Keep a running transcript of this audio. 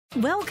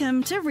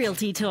Welcome to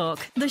Realty Talk,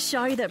 the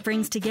show that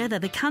brings together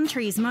the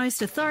country's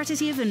most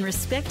authoritative and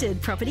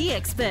respected property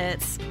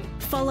experts.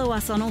 Follow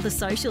us on all the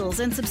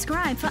socials and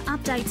subscribe for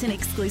updates and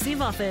exclusive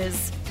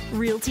offers.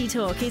 Realty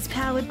Talk is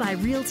powered by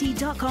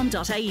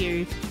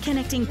realty.com.au,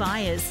 connecting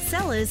buyers,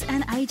 sellers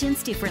and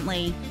agents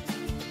differently.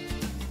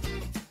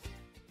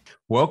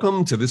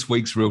 Welcome to this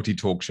week's Realty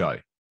Talk show.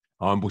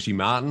 I'm Bushy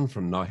Martin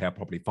from Know How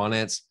Property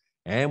Finance,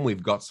 and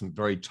we've got some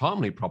very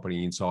timely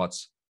property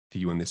insights for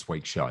you in this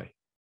week's show.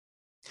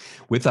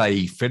 With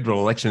a federal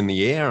election in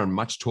the air and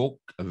much talk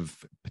of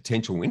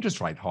potential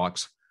interest rate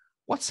hikes,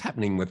 what's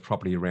happening with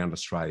property around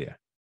Australia?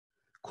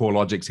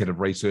 CoreLogic's Head of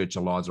Research,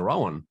 Eliza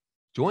Owen,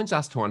 joins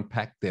us to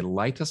unpack their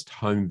latest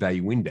home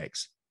value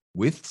index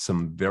with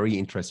some very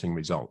interesting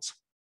results.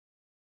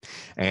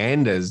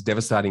 And as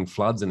devastating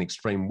floods and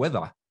extreme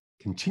weather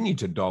continue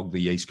to dog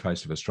the east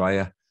coast of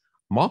Australia,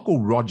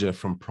 Michael Roger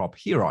from Prop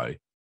Hero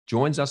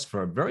joins us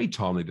for a very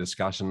timely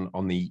discussion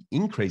on the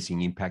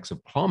increasing impacts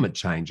of climate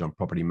change on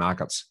property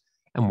markets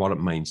and what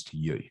it means to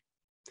you.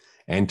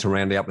 And to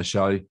round out the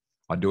show,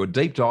 I do a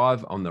deep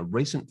dive on the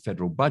recent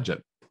federal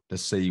budget to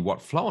see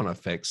what flow-on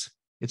effects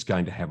it's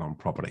going to have on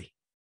property.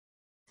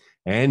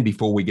 And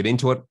before we get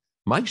into it,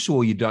 make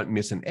sure you don't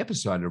miss an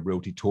episode of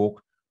Realty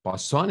Talk by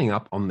signing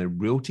up on the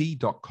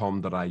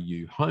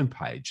realty.com.au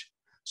homepage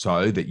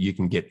so that you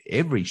can get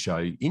every show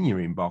in your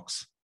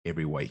inbox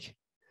every week.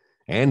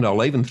 And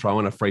I'll even throw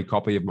in a free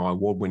copy of my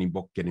award-winning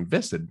book, Get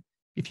Invested,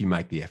 if you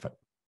make the effort.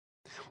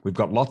 We've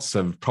got lots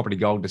of property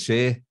gold to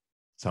share,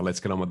 so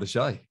let's get on with the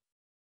show.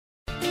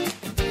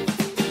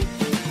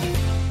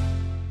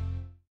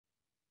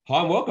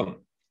 Hi and welcome.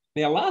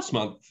 Now, last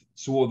month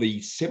saw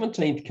the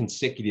 17th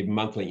consecutive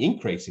monthly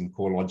increase in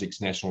CoreLogic's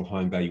National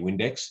Home Value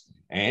Index,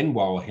 and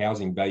while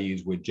housing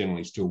values were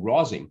generally still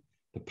rising,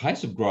 the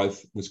pace of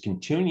growth was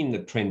continuing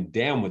the trend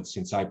downwards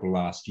since April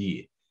last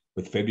year,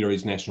 with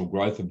February's national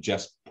growth of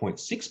just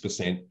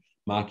 0.6%,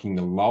 marking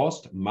the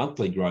lowest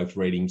monthly growth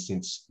reading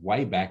since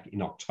way back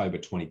in October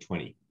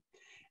 2020.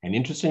 And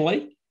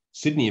interestingly,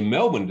 Sydney and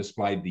Melbourne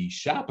displayed the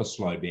sharpest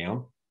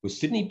slowdown, with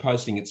Sydney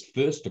posting its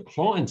first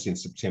decline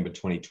since September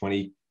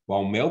 2020,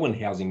 while Melbourne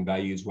housing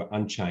values were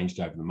unchanged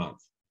over the month.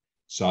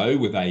 So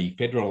with a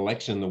federal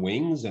election in the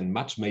wings and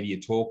much media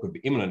talk of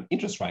imminent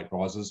interest rate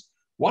rises,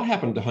 what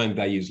happened to home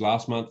values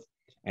last month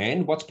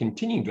and what's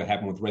continuing to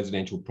happen with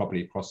residential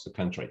property across the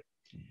country?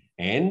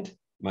 And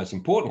most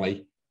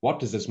importantly, what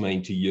does this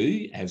mean to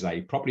you as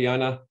a property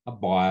owner, a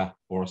buyer,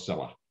 or a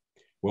seller?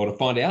 Well, to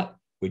find out,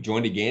 we're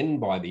joined again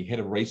by the Head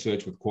of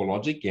Research with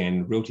CoreLogic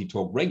and Realty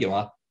Talk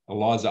regular,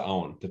 Eliza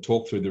Owen, to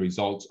talk through the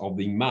results of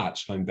the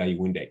March Home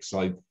Value Index.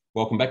 So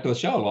welcome back to the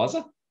show,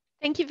 Eliza.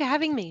 Thank you for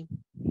having me.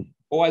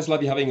 Always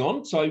love you having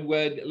on. So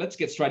let's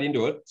get straight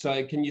into it.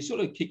 So can you sort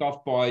of kick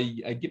off by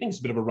giving us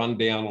a bit of a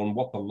rundown on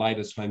what the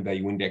latest Home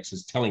Value Index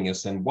is telling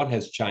us and what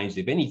has changed,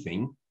 if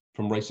anything,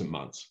 from recent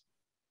months?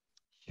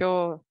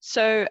 Sure.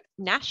 So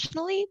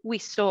nationally, we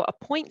saw a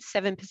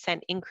 0.7%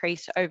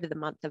 increase over the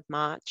month of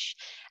March,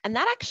 and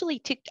that actually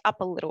ticked up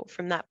a little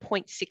from that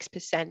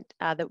 0.6%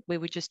 that we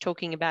were just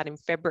talking about in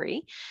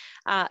February.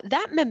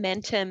 That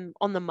momentum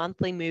on the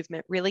monthly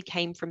movement really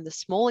came from the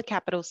smaller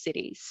capital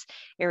cities,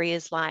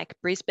 areas like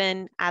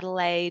Brisbane,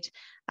 Adelaide,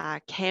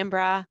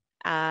 Canberra,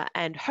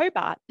 and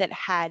Hobart that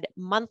had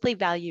monthly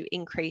value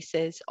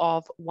increases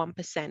of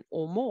 1%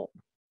 or more.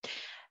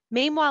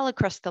 Meanwhile,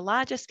 across the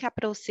largest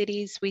capital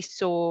cities, we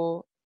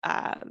saw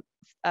a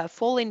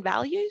fall in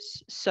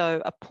values.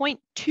 So a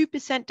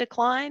 0.2%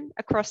 decline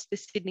across the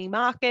Sydney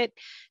market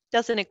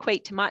doesn't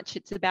equate to much.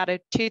 It's about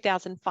a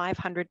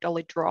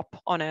 $2,500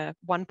 drop on a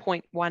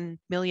 $1.1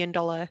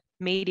 million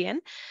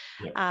median.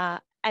 Yeah.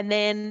 And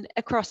then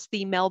across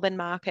the Melbourne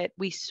market,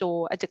 we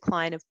saw a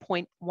decline of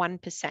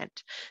 0.1%.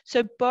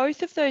 So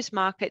both of those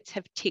markets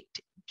have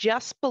ticked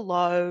just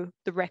below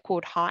the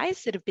record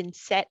highs that have been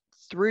set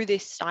through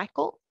this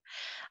cycle.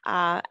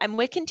 And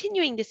we're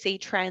continuing to see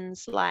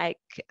trends like,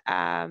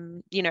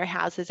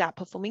 houses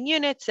outperforming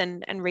units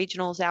and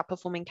regionals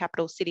outperforming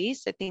capital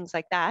cities, so things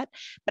like that.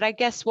 But I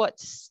guess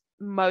what's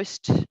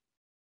most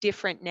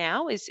different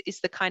now is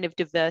the kind of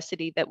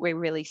diversity that we're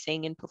really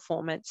seeing in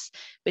performance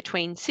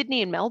between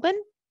Sydney and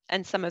Melbourne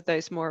and some of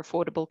those more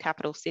affordable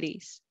capital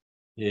cities.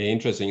 Yeah,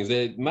 interesting. Is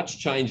there much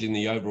change in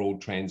the overall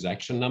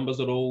transaction numbers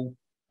at all,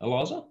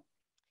 Eliza?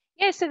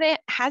 Yeah, so there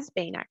has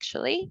been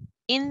actually.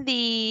 In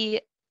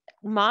the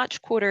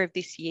March quarter of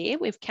this year,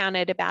 we've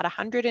counted about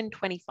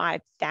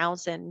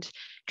 125,000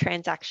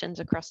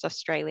 transactions across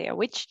Australia,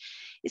 which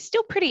is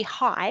still pretty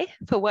high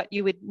for what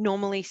you would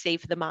normally see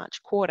for the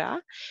March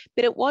quarter,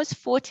 but it was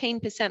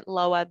 14%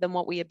 lower than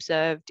what we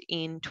observed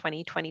in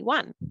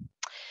 2021.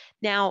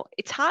 Now,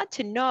 it's hard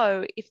to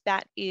know if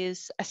that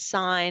is a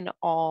sign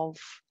of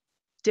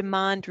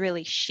demand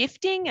really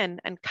shifting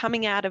and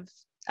coming out of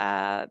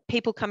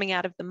people coming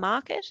out of the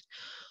market,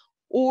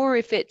 or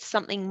if it's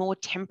something more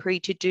temporary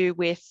to do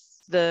with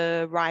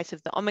the rise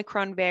of the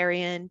Omicron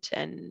variant,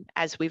 and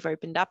as we've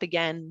opened up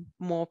again,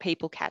 more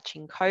people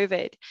catching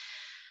COVID.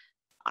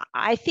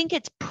 I think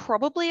it's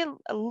probably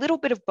a little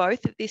bit of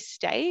both at this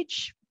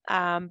stage,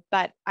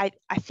 But I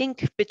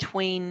think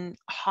between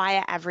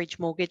higher average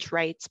mortgage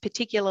rates,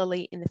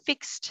 particularly in the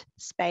fixed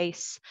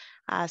space,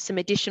 some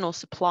additional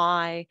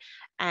supply,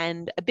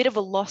 and a bit of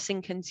a loss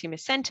in consumer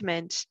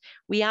sentiment,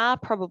 we are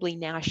probably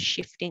now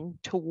shifting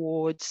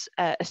towards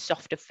a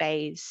softer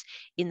phase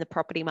in the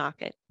property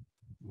market.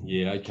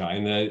 Yeah, okay.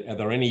 And are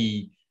there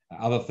any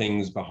other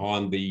things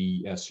behind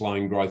the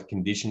slowing growth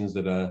conditions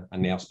that are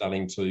now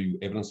starting to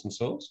evidence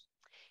themselves?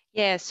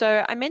 Yeah,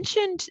 so I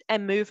mentioned a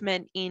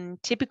movement in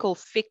typical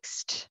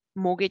fixed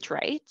mortgage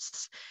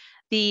rates.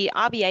 The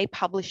RBA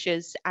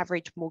publishes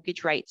average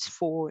mortgage rates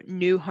for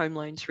new home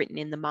loans written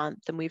in the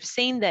month, and we've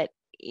seen that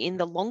in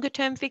the longer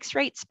term fixed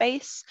rate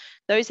space,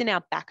 those are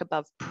now back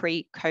above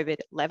pre-COVID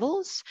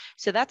levels.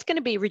 So that's going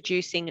to be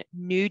reducing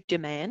new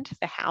demand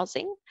for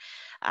housing.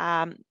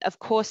 Of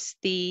course,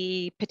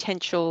 the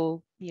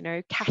potential,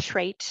 cash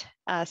rate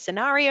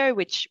scenario,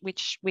 which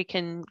we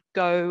can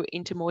go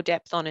into more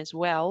depth on as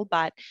well,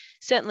 but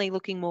certainly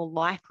looking more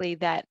likely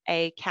that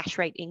a cash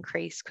rate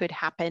increase could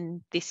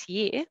happen this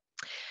year.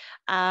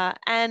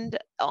 And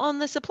on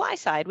the supply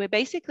side, we're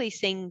basically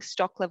seeing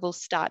stock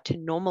levels start to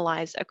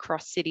normalize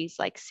across cities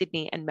like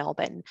Sydney and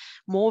Melbourne.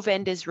 More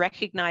vendors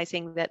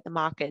recognizing that the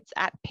market's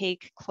at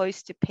peak,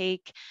 close to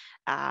peak,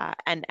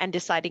 and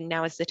deciding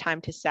now is the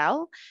time to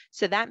sell.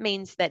 So that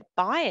means that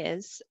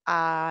buyers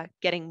are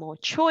getting more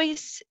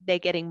choice, they're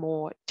getting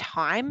more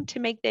time to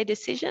make their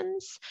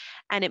decisions.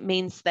 And it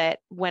means that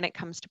when it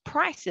comes to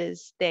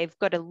prices, they've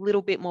got a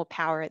little bit more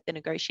power at the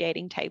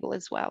negotiating table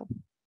as well.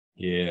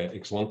 Yeah,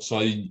 excellent. So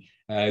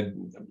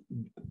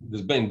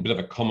there's been a bit of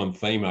a common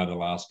theme over the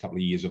last couple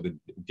of years of the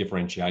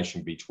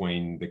differentiation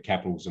between the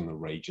capitals and the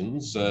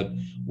regions.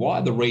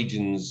 Why the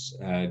regions,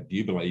 do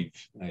you believe,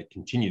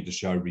 continue to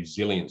show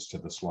resilience to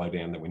the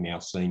slowdown that we're now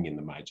seeing in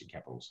the major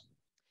capitals?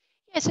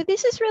 Yeah, so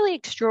this is really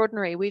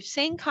extraordinary. We've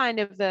seen kind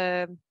of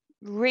a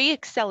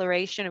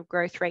re-acceleration of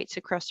growth rates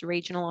across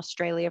regional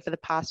Australia for the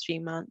past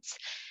few months.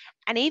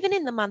 And even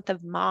in the month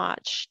of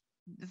March,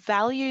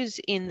 values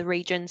in the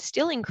region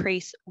still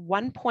increase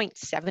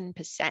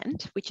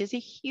 1.7%, which is a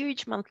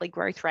huge monthly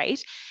growth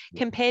rate,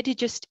 compared to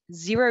just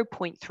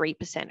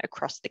 0.3%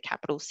 across the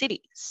capital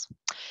cities.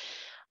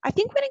 I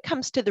think when it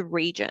comes to the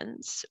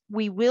regions,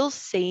 we will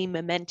see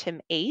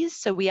momentum ease.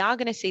 So we are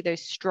going to see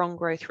those strong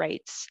growth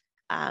rates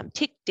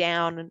tick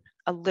down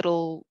a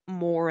little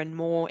more and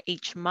more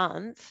each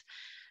month.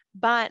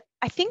 But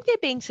I think they're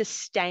being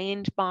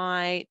sustained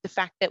by the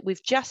fact that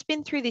we've just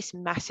been through this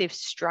massive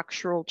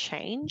structural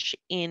change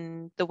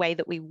in the way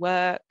that we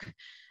work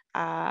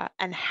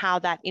and how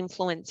that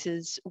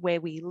influences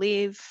where we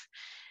live.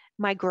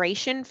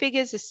 Migration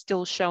figures are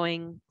still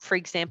showing, for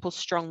example,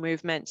 strong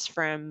movements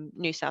from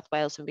New South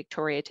Wales and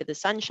Victoria to the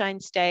Sunshine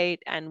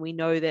State. And we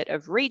know that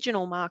of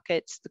regional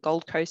markets, the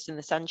Gold Coast and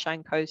the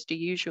Sunshine Coast are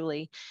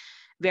usually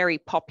very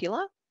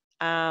popular.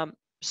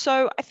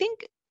 So I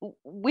think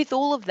with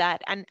all of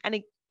that, and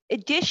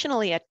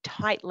additionally a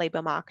tight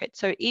labour market.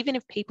 So even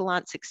if people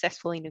aren't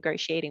successfully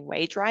negotiating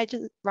wage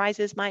rises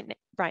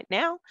right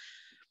now,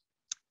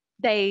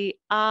 they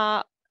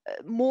are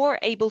more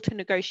able to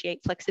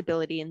negotiate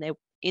flexibility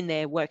in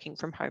their working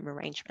from home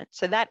arrangement.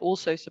 So that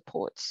also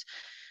supports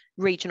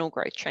regional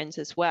growth trends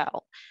as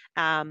well.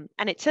 And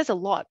it says a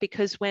lot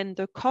because when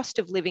the cost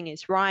of living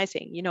is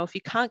rising, if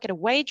you can't get a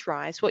wage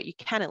rise, what you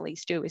can at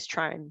least do is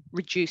try and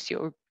reduce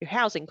your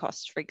housing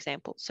costs, for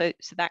example. So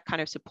that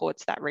kind of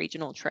supports that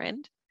regional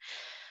trend.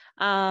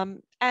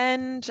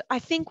 And I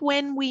think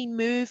when we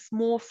move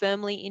more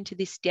firmly into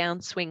this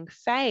downswing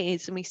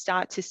phase and we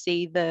start to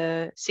see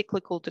the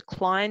cyclical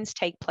declines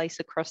take place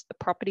across the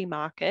property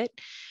market,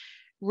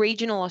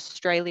 regional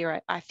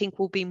Australia, I think,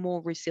 will be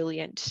more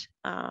resilient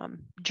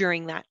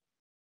during that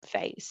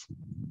phase.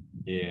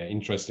 Yeah,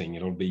 interesting.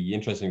 It'll be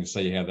interesting to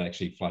see how that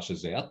actually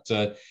flushes out.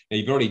 Now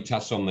you've already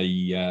touched on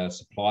the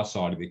supply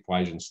side of the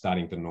equation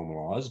starting to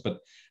normalise, but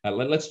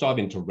let's dive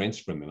into rents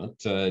for a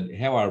minute.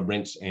 How are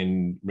rents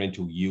and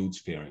rental yields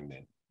faring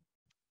then?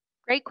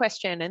 Great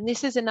question. And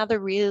this is another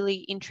really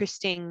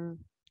interesting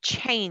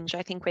change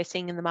I think we're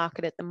seeing in the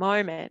market at the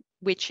moment,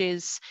 which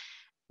is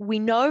we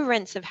know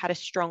rents have had a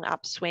strong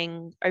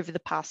upswing over the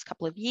past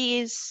couple of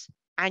years.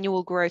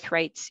 Annual growth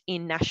rates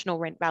in national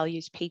rent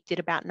values peaked at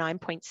about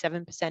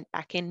 9.7%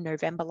 back in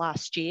November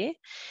last year.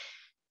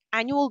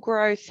 Annual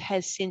growth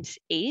has since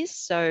eased,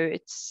 so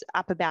it's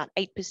up about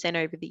 8%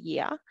 over the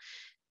year.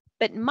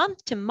 But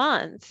month to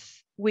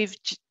month, we've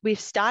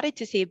started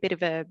to see a bit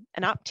of an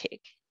uptick,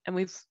 and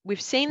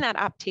we've seen that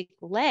uptick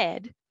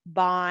led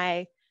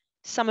by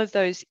some of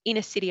those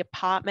inner city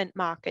apartment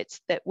markets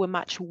that were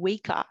much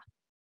weaker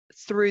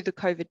through the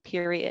COVID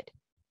period.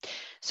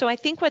 So I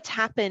think what's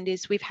happened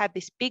is we've had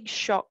this big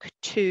shock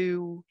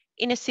to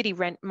inner city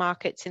rent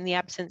markets in the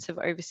absence of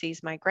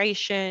overseas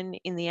migration,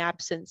 in the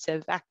absence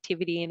of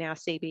activity in our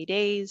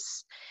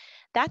CBDs.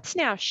 That's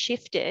now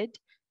shifted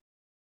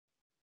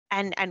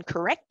and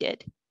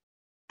corrected.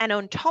 And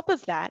on top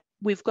of that,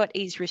 we've got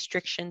ease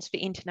restrictions for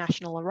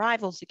international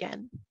arrivals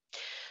again.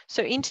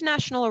 So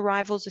international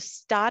arrivals are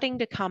starting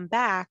to come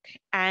back,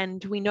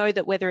 and we know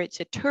that whether it's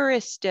a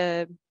tourist,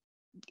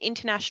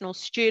 international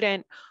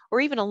student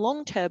or even a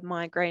long-term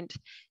migrant,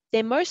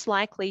 they're most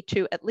likely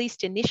to at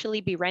least initially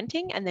be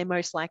renting, and they're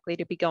most likely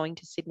to be going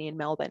to Sydney and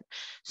Melbourne.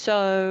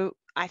 So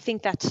I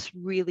think that's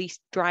really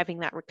driving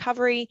that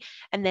recovery.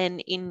 And then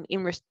in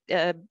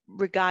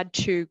regard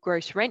to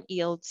gross rent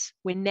yields,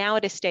 we're now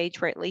at a stage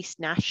where, at least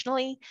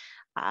nationally,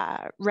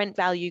 rent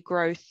value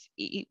growth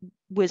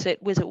was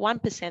at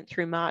 1%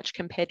 through March,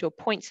 compared to a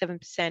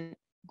 0.7%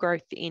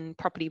 growth in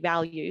property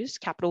values,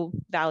 capital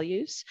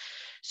values.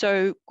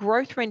 So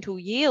gross rental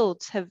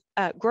yields have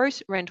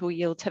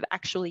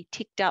actually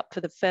ticked up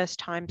for the first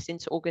time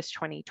since August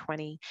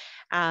 2020.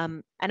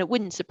 And it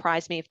wouldn't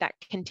surprise me if that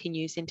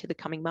continues into the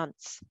coming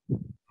months.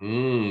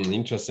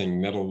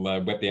 Interesting. That'll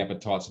whet the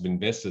appetites of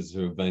investors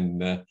who have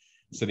been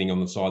sitting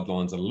on the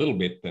sidelines a little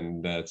bit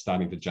and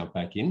starting to jump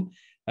back in.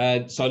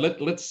 So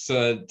let's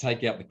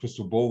take out the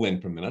crystal ball then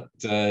for a minute.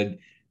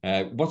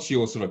 What's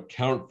your sort of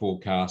current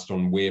forecast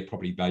on where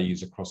property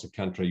values across the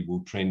country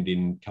will trend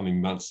in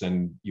coming months,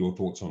 and your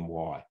thoughts on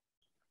why?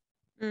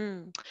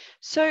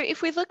 So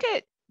if we look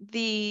at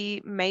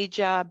the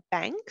major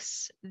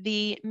banks,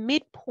 the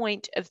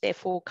midpoint of their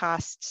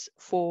forecasts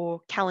for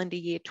calendar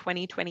year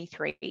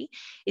 2023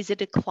 is a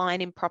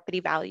decline in property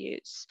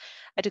values.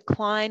 A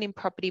decline in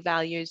property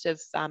values of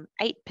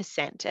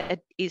 8%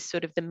 is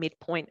sort of the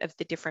midpoint of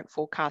the different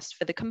forecasts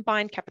for the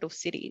combined capital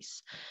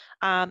cities.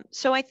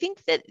 So I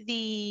think that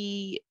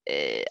the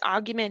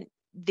argument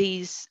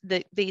these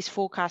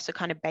forecasts are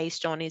kind of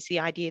based on is the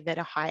idea that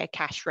a higher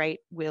cash rate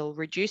will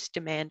reduce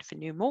demand for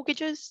new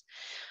mortgages,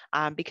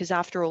 because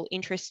after all,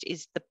 interest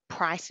is the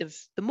price of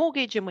the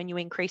mortgage, and when you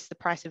increase the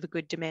price of a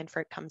good, demand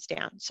for it comes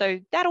down.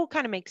 So that all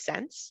kind of makes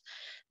sense.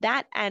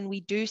 That, and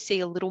we do see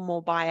a little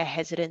more buyer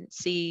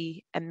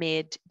hesitancy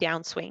amid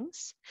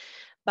downswings.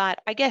 But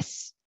I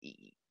guess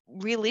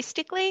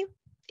realistically,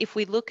 if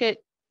we look at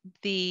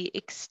the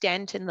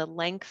extent and the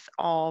length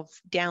of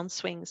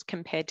downswings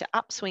compared to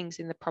upswings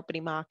in the property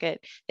market,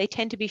 they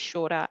tend to be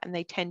shorter, and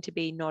they tend to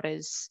be not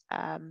as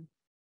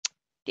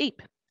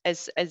deep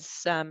as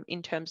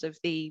in terms of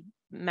the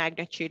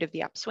magnitude of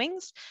the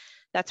upswings.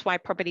 That's why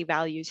property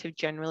values have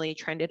generally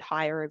trended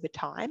higher over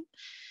time.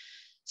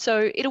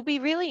 So it'll be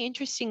really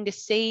interesting to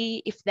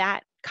see if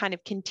that kind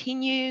of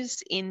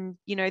continues in,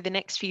 the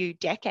next few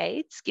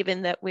decades,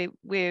 given that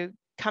we're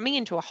coming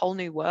into a whole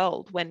new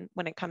world when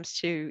it comes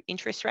to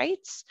interest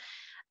rates.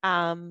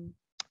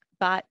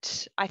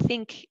 But I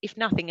think, if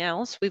nothing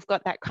else, we've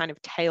got that kind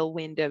of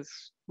tailwind of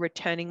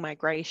returning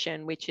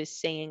migration, which is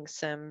seeing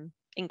some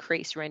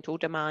increased rental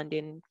demand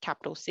in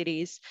capital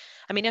cities.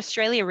 I mean,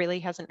 Australia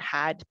really hasn't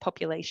had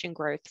population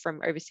growth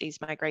from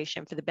overseas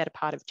migration for the better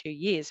part of 2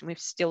 years, and we've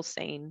still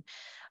seen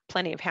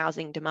plenty of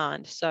housing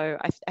demand. So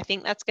I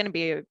think that's going to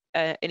be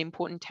an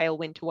important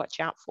tailwind to watch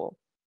out for.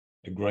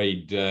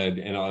 Agreed.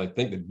 And I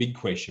think the big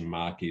question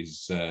mark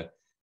is the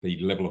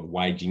level of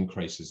wage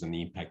increases and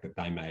the impact that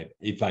they may,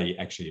 if they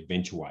actually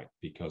eventuate,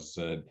 because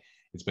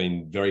it's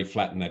been very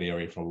flat in that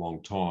area for a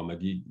long time.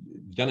 Have you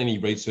done any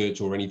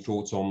research or any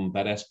thoughts on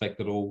that aspect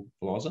at all,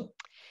 Eliza?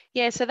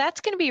 Yeah, so that's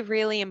going to be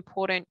really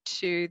important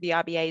to the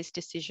RBA's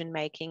decision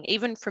making,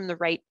 even from the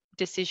rate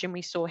decision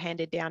we saw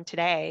handed down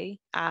today,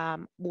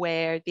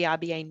 where the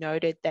RBA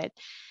noted that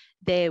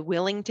they're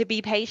willing to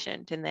be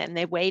patient, and then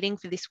they're waiting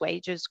for this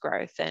wages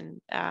growth.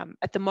 And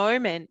at the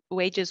moment,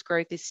 wages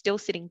growth is still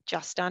sitting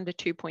just under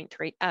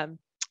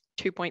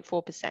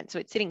 2.4%. So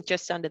it's sitting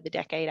just under the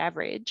decade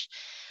average.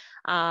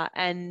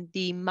 And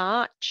the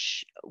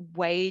March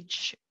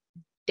wage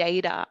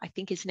data, I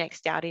think, is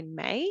next out in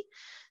May.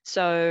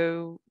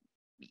 So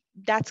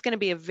that's going to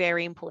be a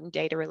very important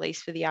data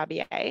release for the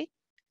RBA.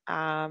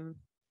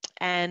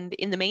 And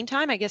in the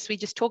meantime, I guess we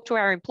just talk to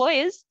our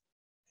employers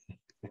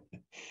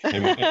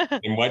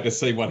and wait to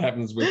see what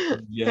happens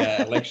with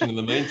the election in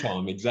the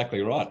meantime.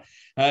 Exactly right.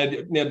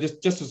 Now,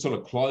 just to sort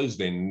of close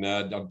then,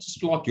 I'd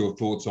just like your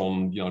thoughts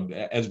on,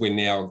 as we're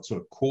now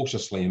sort of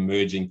cautiously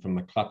emerging from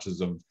the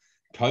clutches of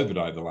COVID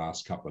over the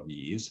last couple of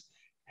years,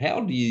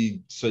 how do you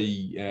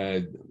see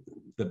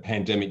the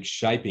pandemic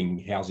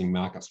shaping housing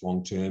markets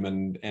long term,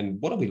 and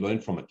what have we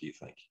learned from it, do you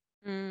think?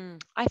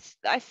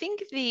 I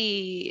think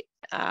the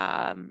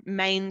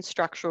main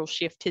structural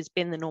shift has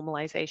been the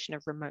normalization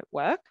of remote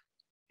work.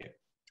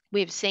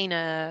 We've seen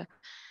an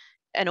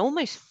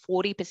almost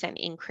 40%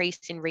 increase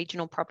in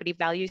regional property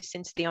values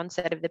since the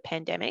onset of the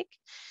pandemic.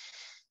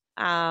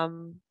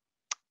 That's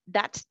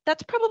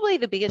probably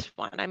the biggest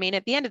one. I mean,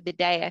 at the end of the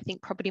day, I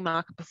think property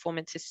market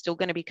performance is still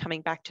going to be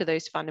coming back to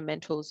those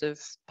fundamentals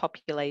of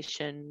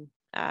population,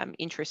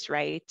 interest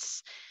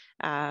rates.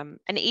 And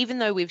even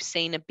though we've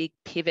seen a big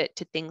pivot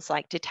to things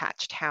like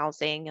detached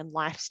housing and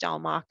lifestyle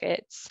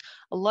markets,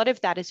 a lot of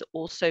that has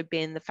also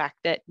been the fact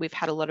that we've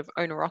had a lot of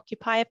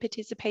owner-occupier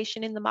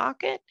participation in the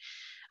market.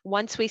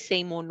 Once we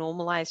see more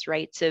normalized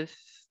rates of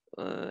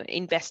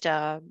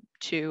investor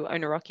to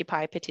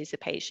owner-occupier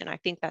participation, I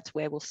think that's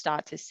where we'll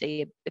start to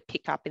see a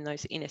pickup in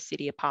those inner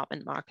city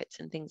apartment markets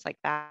and things like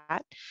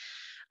that.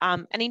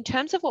 And in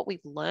terms of what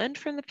we've learned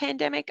from the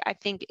pandemic, I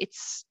think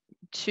it's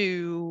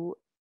to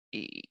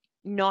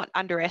not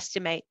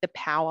underestimate the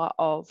power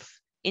of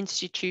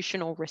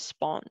institutional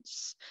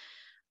response.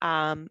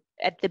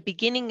 At the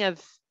beginning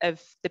of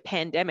the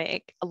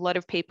pandemic, a lot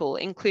of people,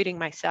 including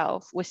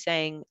myself, were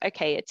saying,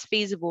 okay, it's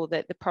feasible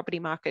that the property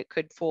market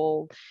could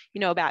fall,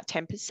 about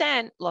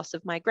 10%, loss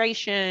of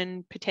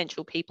migration,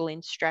 potential people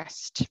in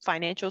stressed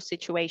financial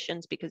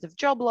situations because of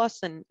job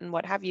loss and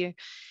what have you.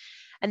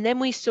 And then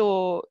we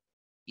saw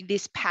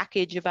this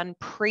package of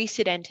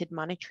unprecedented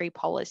monetary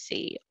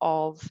policy,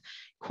 of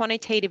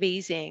quantitative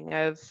easing,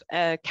 of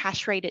a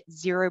cash rate at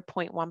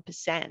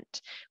 0.1%.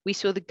 We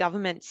saw the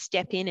government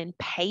step in and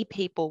pay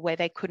people where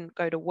they couldn't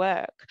go to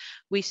work.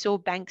 We saw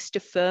banks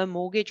defer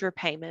mortgage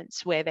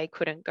repayments where they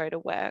couldn't go to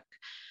work.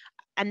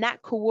 And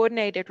that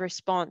coordinated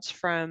response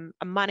from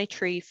a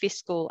monetary,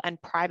 fiscal,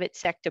 and private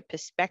sector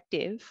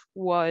perspective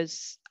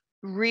was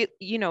it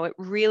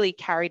really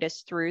carried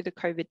us through the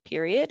COVID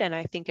period. And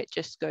I think it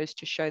just goes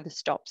to show the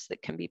stops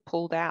that can be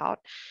pulled out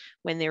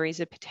when there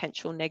is a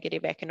potential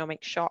negative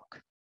economic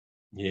shock.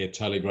 Yeah,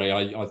 totally agree.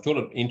 I thought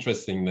it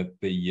interesting that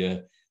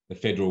the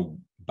federal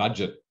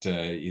budget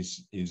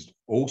is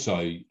also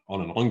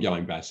on an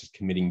ongoing basis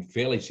committing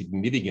fairly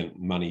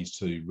significant monies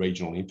to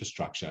regional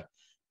infrastructure,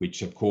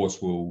 which of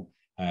course will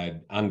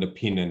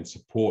underpin and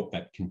support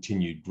that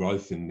continued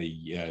growth in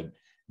the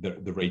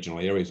regional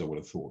areas, I would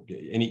have thought.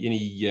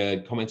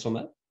 Any comments on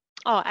that?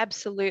 Oh,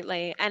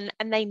 absolutely. And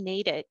they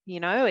need it,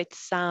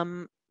 it's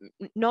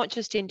not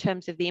just in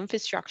terms of the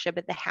infrastructure,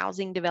 but the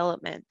housing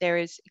development. There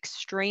is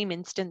extreme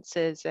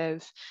instances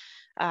of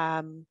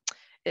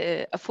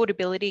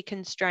affordability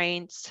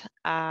constraints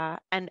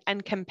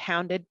and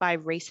compounded by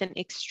recent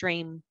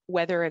extreme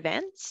weather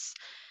events.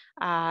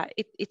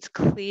 It's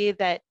clear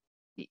that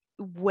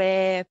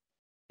where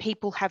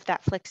people have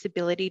that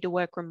flexibility to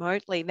work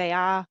remotely, they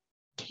are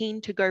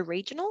keen to go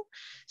regional.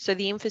 So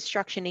the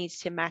infrastructure needs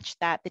to match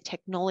that, the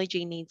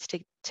technology needs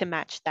to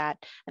match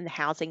that, and the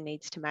housing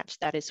needs to match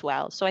that as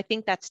well. So I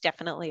think that's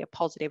definitely a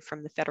positive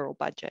from the federal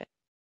budget.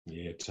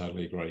 Yeah,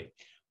 totally agree.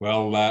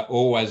 Well,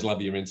 always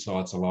love your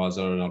insights,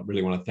 Eliza, and I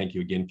really want to thank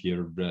you again for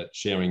your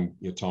sharing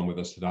your time with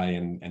us today,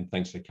 and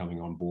thanks for coming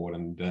on board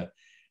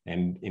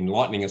and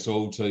enlightening us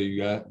all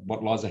to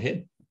what lies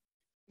ahead.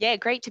 Yeah,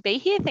 great to be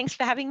here. Thanks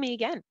for having me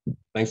again.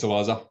 Thanks,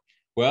 Eliza.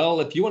 Well,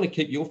 if you want to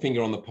keep your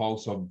finger on the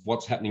pulse of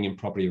what's happening in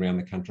property around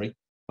the country,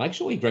 make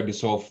sure you grab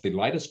yourself the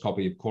latest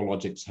copy of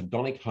CoreLogic's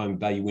Hedonic Home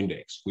Value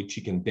Index, which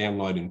you can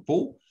download in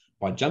full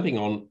by jumping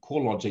on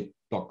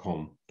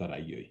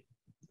corelogic.com.au.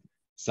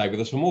 Stay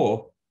with us for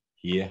more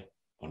here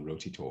on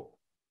Realty Talk.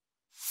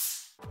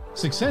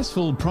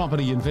 Successful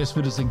property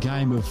investment is a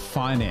game of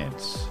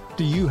finance.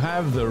 Do you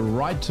have the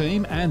right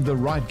team and the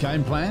right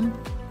game plan?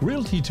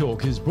 Realty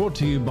Talk is brought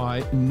to you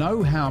by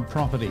Know How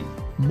Property.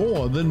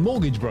 More than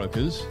mortgage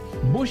brokers,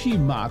 Bushy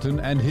Martin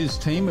and his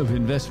team of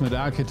investment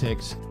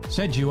architects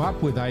set you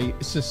up with a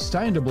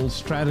sustainable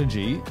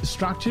strategy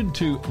structured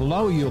to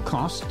lower your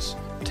costs,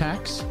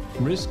 tax,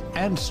 risk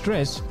and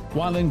stress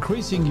while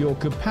increasing your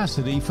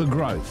capacity for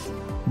growth.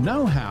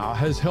 Know How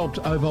has helped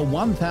over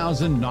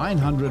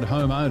 1,900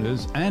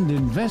 homeowners and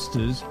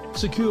investors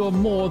secure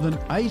more than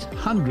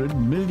 $800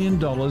 million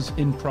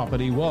in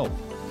property wealth.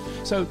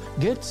 So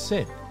get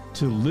set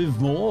to live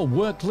more,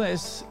 work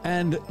less,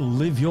 and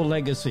live your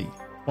legacy.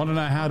 Want to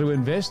know how to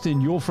invest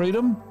in your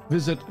freedom?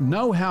 Visit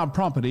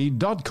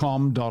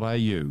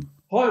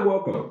knowhowproperty.com.au. Hi and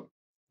welcome.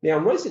 Now,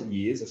 in recent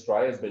years,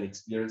 Australia has been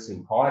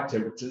experiencing higher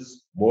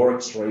temperatures, more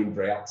extreme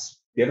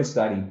droughts,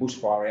 devastating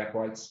bushfire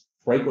outbreaks,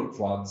 frequent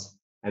floods,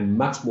 and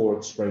much more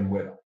extreme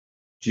weather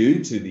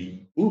due to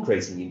the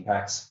increasing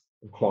impacts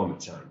of climate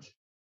change.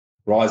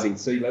 Rising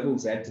sea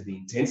levels add to the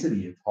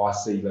intensity of high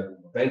sea level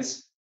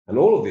events, and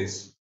all of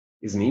this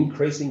is an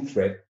increasing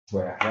threat to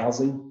our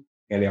housing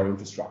and our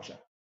infrastructure.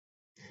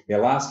 Now,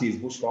 last year's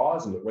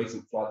bushfires and the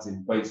recent floods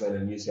in Queensland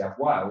and New South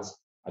Wales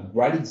are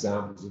great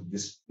examples of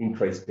this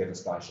increased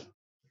devastation.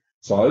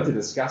 So, to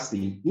discuss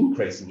the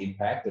increasing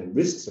impact and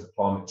risks of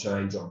climate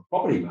change on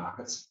property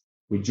markets,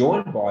 we're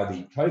joined by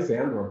the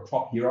co-founder of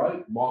Prop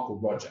Hero,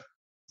 Michael Roger.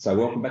 So,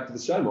 welcome back to the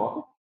show,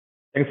 Michael.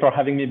 Thanks for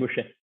having me,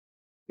 Bushy.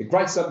 A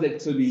great subject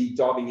to be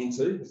diving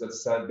into because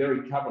it's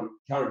very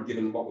current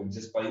given what we've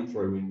just been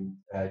through in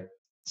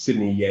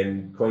Sydney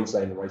and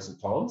Queensland in recent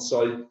times.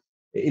 So,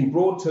 in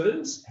broad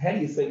terms, how do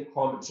you think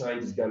climate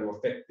change is going to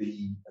affect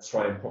the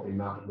Australian property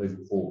market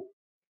moving forward?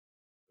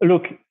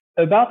 Look,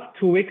 about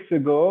 2 weeks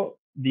ago,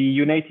 the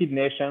United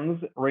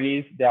Nations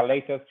released their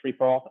latest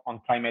report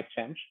on climate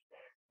change.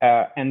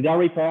 And their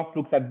report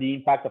looks at the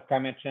impact of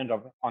climate change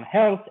on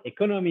health,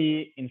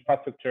 economy,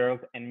 infrastructures,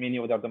 and many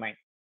other domains.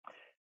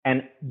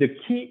 And the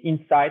key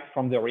insight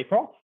from the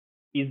report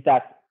is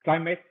that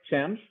climate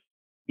change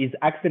is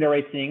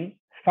accelerating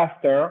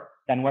faster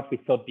than what we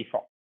thought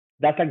before.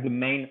 That's like the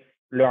main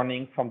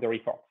learning from the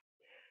report.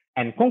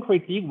 And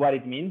concretely, what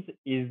it means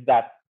is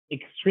that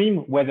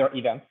extreme weather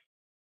events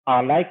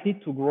are likely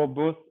to grow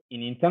both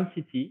in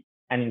intensity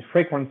and in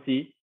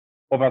frequency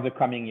over the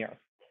coming years.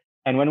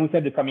 And when we say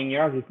the coming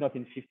years, it's not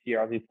in 50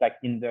 years, it's like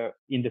in the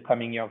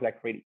coming years,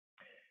 like really.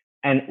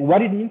 And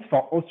what it means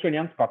for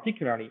Australians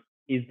particularly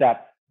is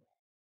that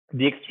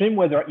the extreme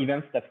weather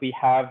events that we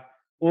have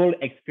all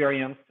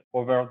experienced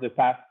over the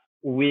past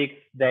weeks,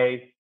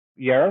 days,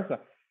 years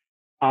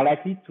are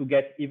likely to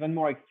get even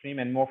more extreme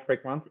and more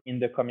frequent in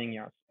the coming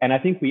years. And I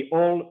think we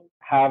all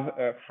have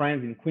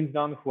friends in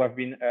Queensland who have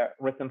been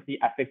recently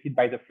affected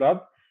by the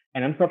floods.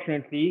 And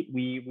unfortunately,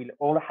 we will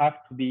all have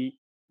to be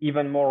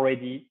even more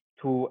ready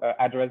to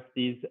address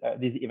these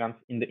events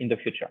in the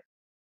future.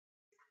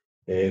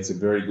 Yeah, it's a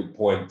very good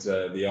point.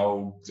 The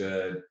old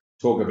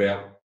talk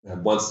about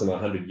once in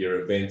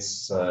 100-year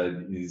events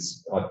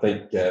is, I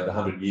think, the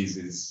 100 years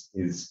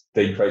is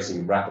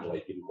decreasing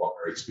rapidly given what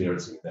we're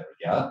experiencing in that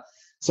regard.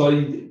 So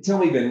tell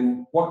me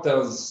then, what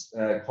does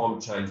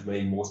climate change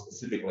mean more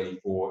specifically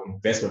for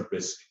investment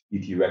risk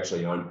if you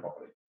actually own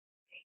property?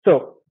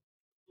 So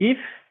if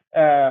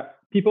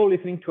people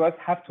listening to us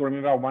have to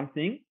remember one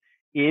thing,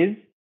 is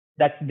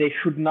that they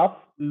should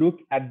not look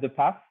at the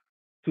past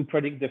to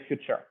predict the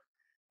future.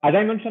 As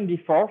I mentioned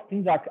before,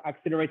 things are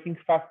accelerating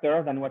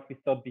faster than what we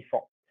thought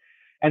before.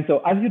 And so,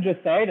 as you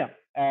just said,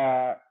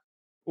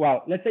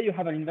 well, let's say you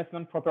have an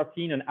investment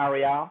property in an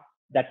area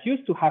that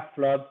used to have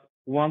floods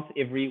once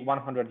every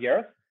 100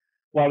 years.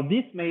 Well,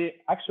 this may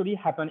actually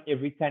happen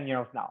every 10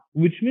 years now,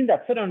 which means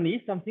that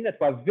suddenly something that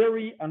was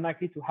very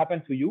unlikely to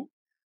happen to you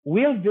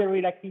will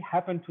very likely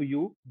happen to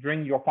you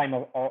during your time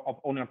of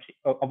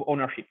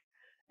ownership.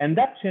 And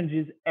that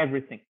changes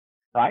everything,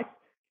 right?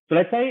 So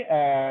let's say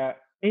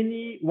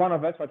any one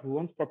of us who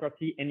owns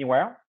property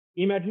anywhere,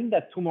 imagine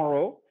that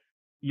tomorrow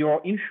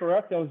your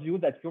insurer tells you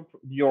that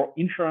your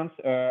insurance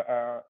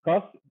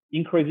cost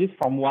increases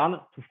from $1,000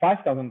 to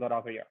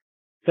 $5,000 a year.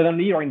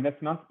 Suddenly your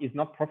investment is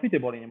not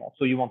profitable anymore.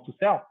 So you want to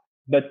sell,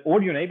 but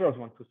all your neighbors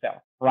want to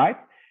sell, right?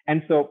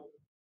 And so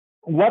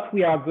what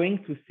we are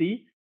going to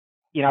see,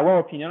 in our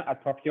opinion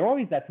at Proprio,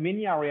 is that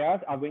many areas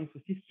are going to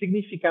see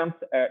significant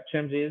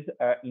changes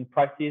in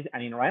prices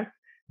and in rent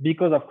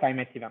because of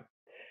climate events.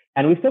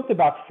 And we've talked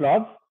about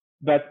floods,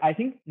 but I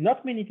think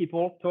not many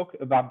people talk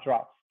about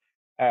droughts.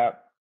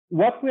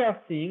 What we are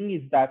seeing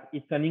is that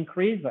it's an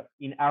increase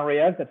in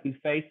areas that will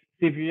face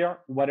severe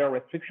water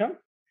restrictions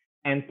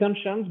and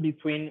tensions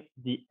between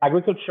the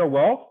agriculture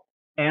world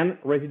and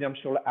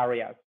residential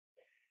areas.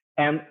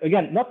 And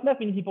again, not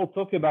many people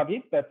talk about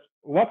it, but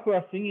what we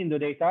are seeing in the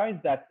data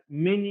is that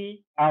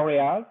many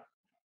areas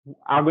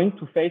are going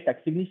to face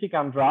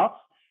significant droughts,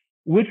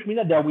 which means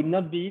that there will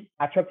not be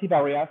attractive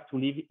areas to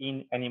live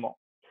in anymore.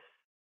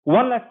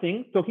 One last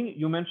thing,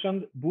 you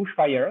mentioned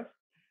bushfires.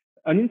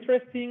 An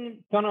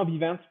interesting turn of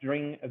events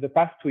during the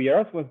past 2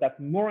 years was that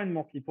more and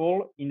more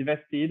people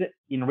invested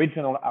in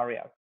regional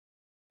areas,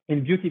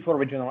 in beautiful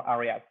regional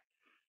areas.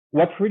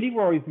 What really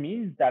worries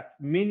me is that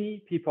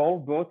many people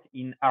bought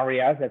in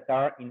areas that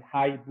are in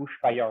high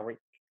bushfire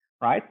risk,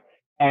 right?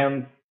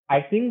 And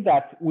I think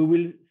that we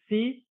will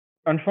see,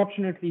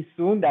 unfortunately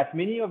soon, that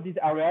many of these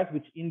areas,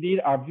 which indeed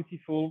are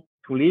beautiful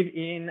to live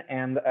in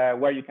and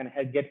where you can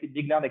get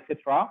big land,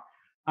 etc.,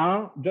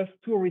 are just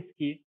too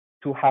risky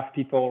to have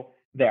people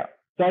there.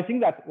 So I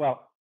think that,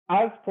 well,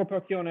 as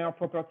property owner,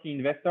 property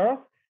investors,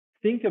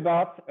 think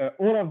about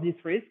all of these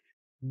risks.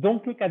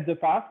 Don't look at the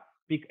past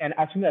and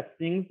assume that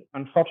things,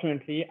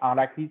 unfortunately, are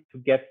likely to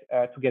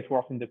get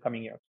worse in the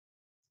coming years.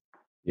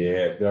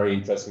 Yeah, very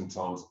interesting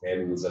times ahead,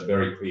 and there's a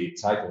very clear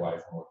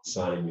takeaway from what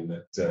you're saying in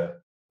that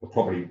the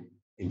property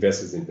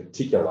investors in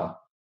particular,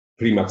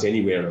 pretty much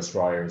anywhere in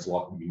Australia is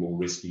likely to be more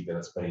risky than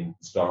it's been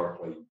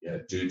historically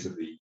due to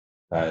the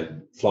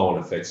flow-on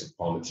effects of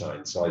climate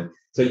change. So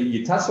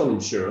you touched on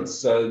insurance.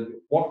 So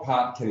what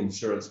part can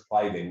insurance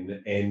play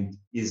then? And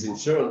is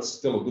insurance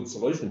still a good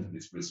solution to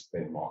this risk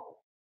then, Michael?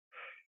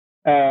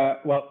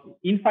 Well,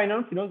 in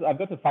finance, I've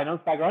got a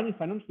finance background. In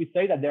finance, we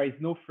say that there is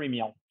no free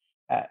meal.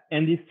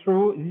 And this is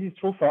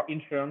true for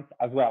insurance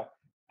as well.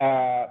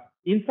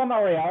 In some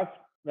areas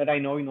that I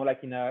know,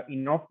 like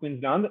in North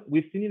Queensland,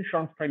 we've seen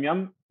insurance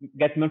premium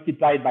get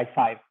multiplied by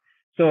 5.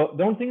 So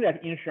don't think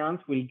that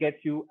insurance will get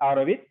you out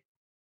of it.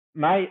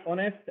 My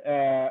honest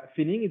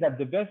feeling is that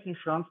the best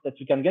insurance that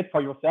you can get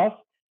for yourself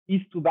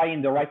is to buy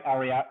in the right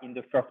area in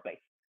the first place,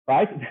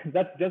 right?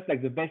 That's just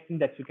like the best thing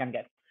that you can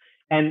get.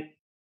 And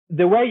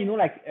the way,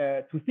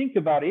 to think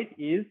about it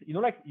is, you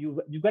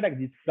got like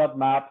these flood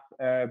maps,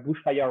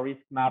 bushfire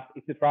risk maps,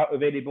 etc.,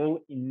 available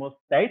in most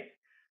states.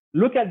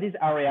 Look at these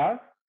areas,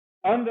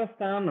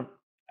 understand,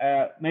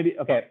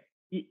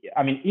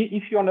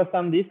 if you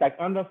understand this,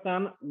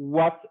 understand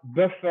what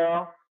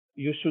buffer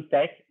you should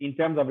take in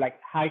terms of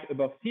height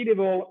above sea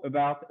level,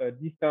 about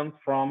distance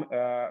from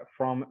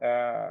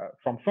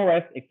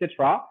forest,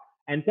 etc.,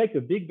 and take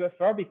a big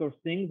buffer because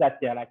things that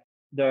they're like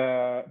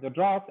the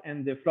drought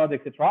and the flood,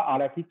 etc., are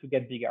likely to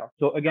get bigger.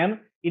 So again,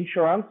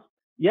 insurance,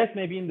 yes,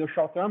 maybe in the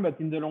short term, but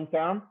in the long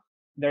term,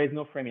 there is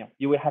no free meal.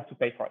 You will have to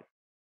pay for it.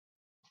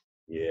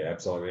 Yeah,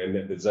 absolutely.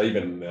 And there's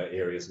even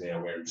areas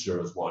now where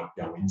insurers won't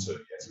go into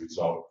as a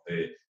result of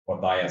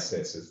what they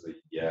assess as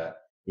the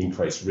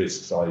increased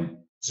risk. So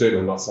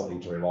certainly not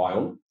something to rely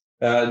on.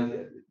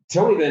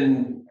 Tell me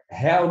then,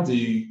 how do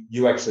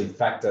you actually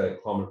factor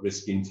climate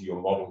risk into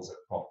your models at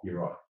Prop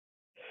Bureau?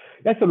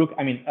 Yeah, so look,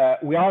 I mean,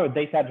 we are a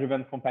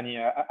data-driven company,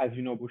 as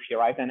you know, Bushy,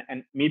 right?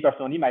 And me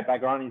personally, my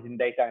background is in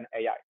data and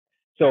AI.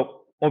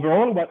 So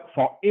overall,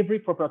 for every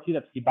property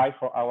that we buy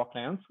for our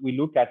clients, we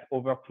look at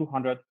over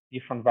 200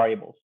 different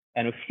variables.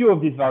 And a few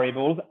of these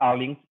variables are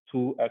linked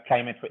to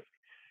climate risk.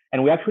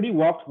 And we actually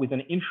worked with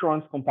an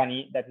insurance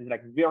company that is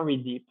like very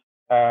deep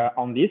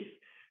on this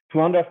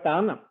to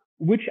understand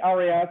which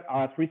areas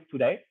are at risk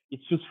today.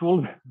 It's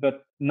useful,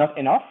 but not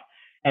enough.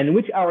 And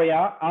which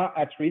areas are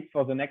at risk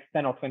for the next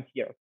 10 or 20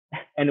 years.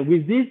 And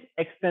with this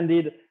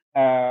extended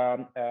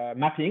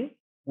mapping,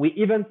 we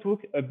even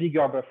took a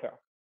bigger buffer,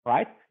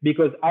 right?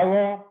 Because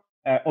our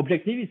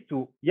objective is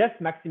to, yes,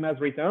 maximize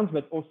returns,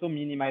 but also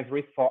minimize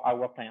risk for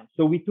our clients.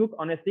 So we took,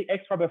 honestly,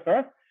 extra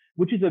buffers,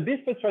 which is a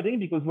bit frustrating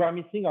because we are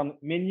missing on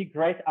many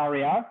great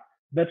areas.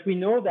 But we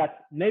know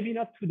that maybe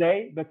not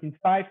today, but in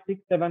 5,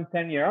 6, 7,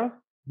 10 years,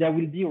 there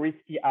will be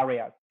risky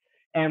areas.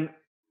 And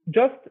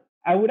just,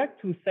 I would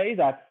like to say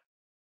that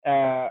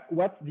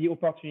what's the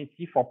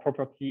opportunity for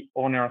property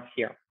owners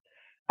here?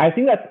 I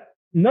think that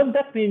not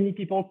that many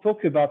people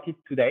talk about it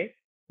today,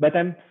 but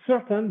I'm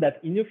certain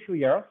that in a few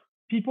years,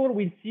 people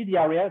will see the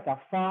areas that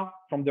are far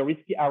from the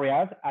risky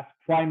areas as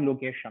prime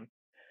locations.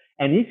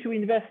 And if you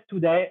invest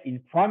today in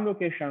prime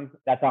locations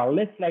that are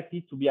less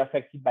likely to be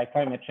affected by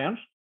climate change,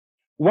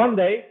 one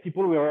day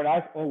people will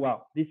realize, oh,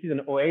 wow, this is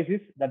an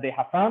oasis that they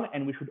have found,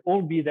 and we should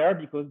all be there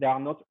because they are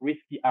not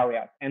risky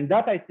areas. And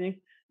that, I think,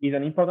 is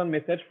an important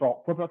message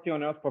for property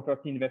owners,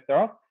 property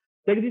investors.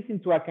 Take this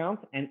into account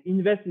and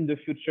invest in the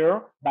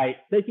future by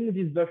taking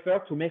this buffer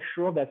to make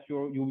sure that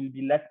you will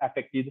be less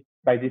affected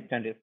by these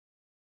changes.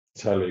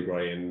 Totally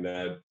agree.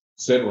 And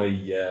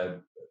certainly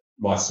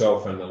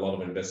myself and a lot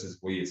of investors,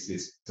 we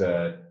assist,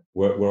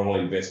 we're all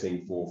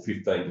investing for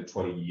 15 to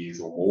 20 years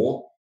or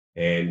more.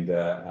 And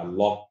a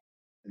lot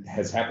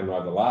has happened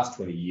over the last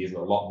 20 years, and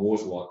a lot more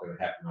is likely to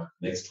happen over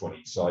the next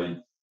 20. So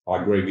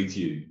I agree with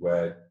you,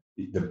 where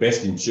the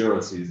best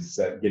insurance is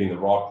getting the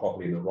right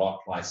property in the right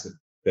place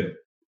that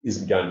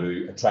isn't going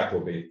to attract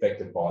or be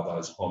affected by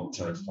those climate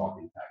change type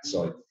impacts.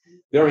 So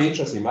very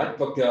interesting, mate.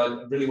 Look,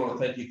 I really want to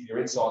thank you for your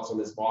insights on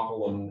this,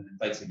 Michael, and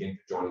thanks again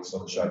for joining us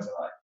on the show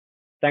today.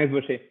 Thanks,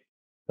 Bushy.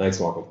 Thanks,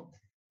 Michael.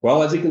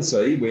 Well, as you can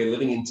see, we're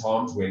living in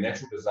times where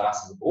natural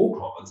disasters of all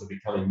kinds are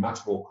becoming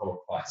much more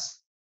commonplace.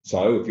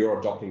 So if you're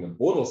adopting a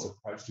borderless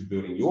approach to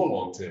building your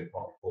long-term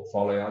property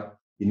portfolio,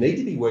 you need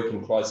to be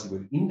working closely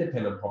with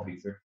independent property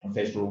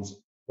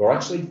professionals who are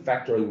actually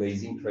factoring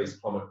these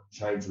increased climate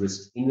change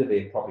risks into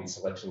their property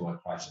selection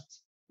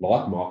locations,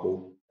 like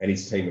Michael and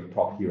his team at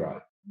Prop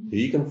Hero, who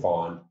you can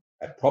find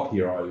at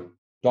prophero.com.au.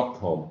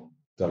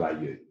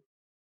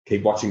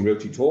 Keep watching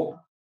Realty Talk,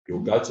 your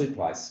go-to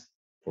place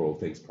for all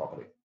things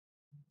property.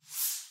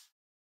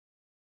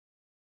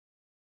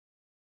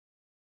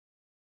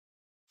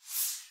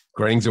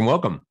 Greetings and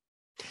welcome.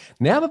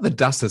 Now that the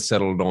dust has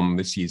settled on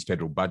this year's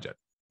federal budget,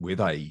 with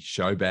a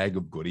show bag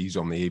of goodies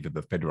on the eve of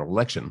the federal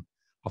election,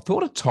 I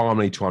thought it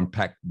timely to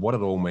unpack what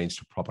it all means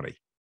to property.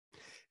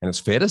 And it's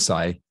fair to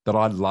say that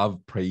I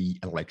love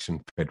pre-election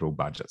federal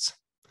budgets.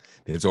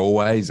 There's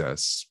always a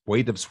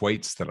suite of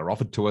sweets that are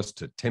offered to us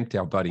to tempt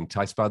our voting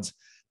taste buds,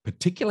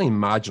 particularly in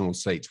marginal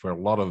seats where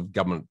a lot of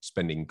government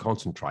spending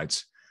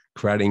concentrates,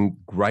 creating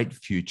great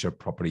future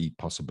property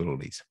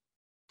possibilities.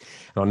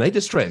 And I need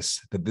to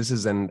stress that this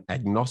is an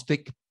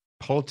agnostic,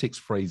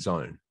 politics-free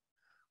zone.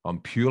 I'm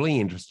purely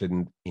interested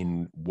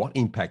in what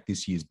impact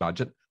this year's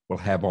budget will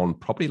have on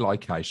property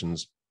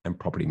locations and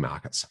property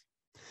markets.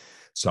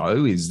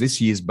 So is this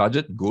year's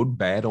budget good,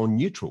 bad, or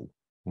neutral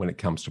when it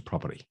comes to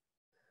property?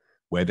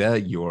 Whether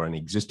you're an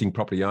existing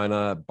property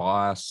owner,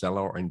 buyer,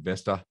 seller, or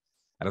investor,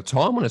 at a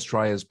time when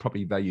Australia's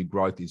property value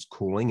growth is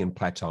cooling and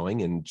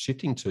plateauing and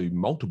shifting to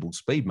multiple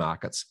speed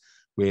markets,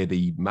 where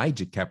the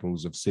major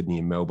capitals of Sydney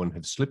and Melbourne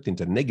have slipped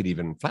into negative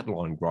and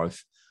flatline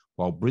growth,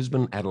 while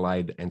Brisbane,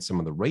 Adelaide, and some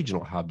of the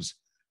regional hubs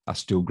are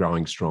still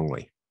growing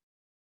strongly.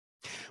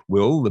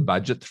 Will the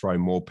budget throw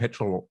more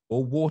petrol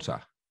or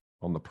water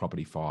on the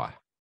property fire?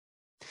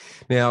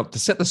 Now, to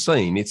set the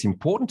scene, it's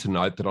important to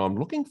note that I'm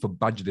looking for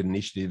budget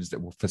initiatives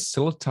that will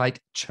facilitate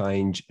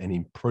change and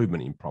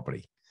improvement in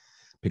property,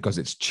 because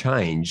it's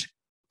change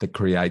that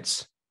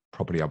creates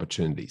property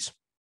opportunities.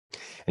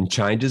 And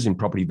changes in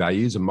property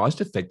values are most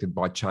affected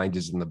by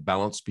changes in the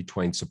balance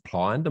between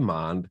supply and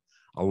demand,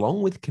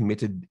 along with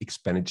committed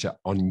expenditure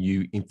on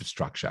new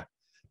infrastructure,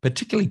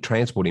 particularly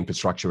transport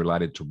infrastructure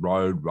related to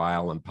road,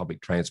 rail, and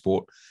public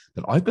transport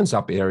that opens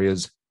up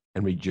areas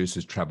and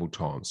reduces travel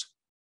times.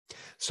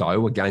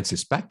 So against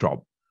this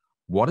backdrop,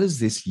 what is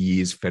this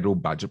year's federal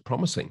budget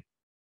promising?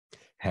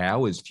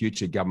 How is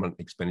future government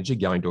expenditure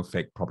going to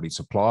affect property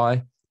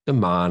supply,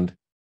 demand,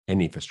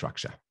 and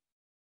infrastructure?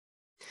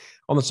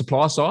 On the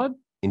supply side,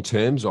 in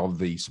terms of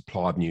the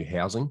supply of new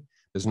housing,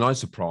 there's no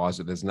surprise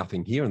that there's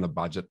nothing here in the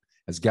budget,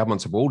 as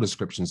governments of all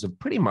descriptions have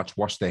pretty much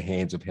washed their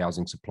hands of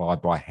housing supply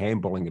by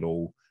handballing it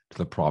all to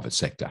the private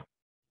sector.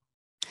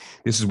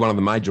 This is one of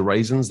the major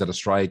reasons that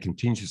Australia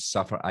continues to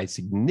suffer a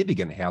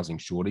significant housing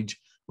shortage,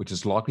 which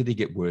is likely to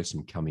get worse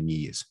in coming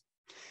years.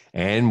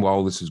 And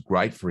while this is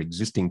great for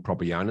existing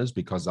property owners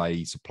because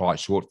a supply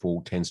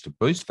shortfall tends to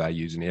boost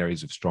values in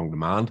areas of strong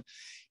demand,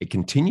 it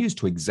continues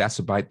to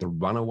exacerbate the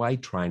runaway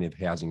train of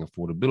housing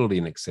affordability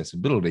and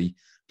accessibility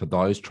for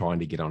those trying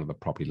to get onto the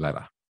property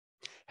ladder.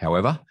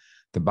 However,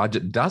 the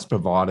budget does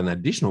provide an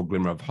additional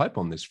glimmer of hope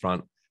on this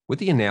front with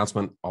the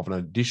announcement of an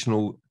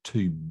additional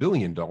 $2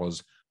 billion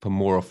for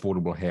more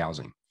affordable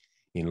housing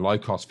in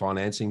low-cost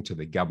financing to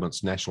the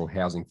government's National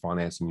Housing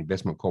Finance and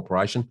Investment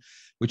Corporation,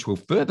 which will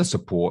further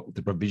support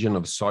the provision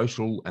of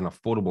social and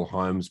affordable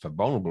homes for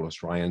vulnerable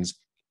Australians,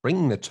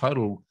 bringing the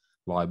total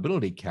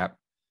liability cap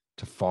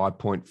to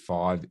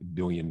 $5.5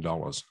 billion.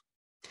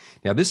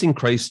 Now, this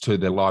increase to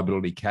the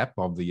liability cap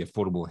of the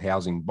Affordable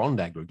Housing Bond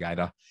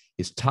Aggregator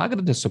is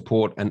targeted to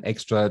support an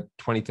extra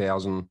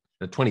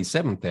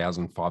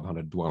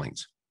 27,500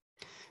 dwellings.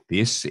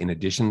 This, in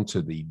addition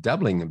to the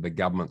doubling of the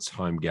government's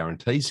home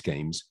guarantee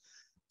schemes,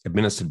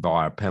 administered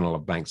by a panel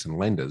of banks and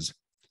lenders,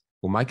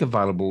 will make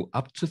available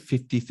up to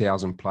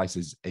 50,000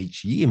 places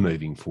each year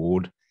moving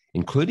forward,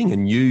 including a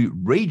new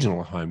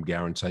regional home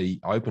guarantee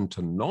open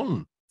to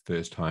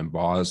non-first home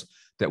buyers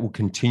that will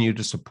continue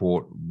to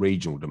support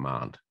regional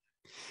demand.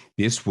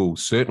 This will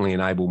certainly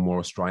enable more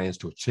Australians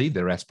to achieve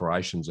their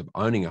aspirations of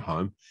owning a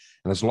home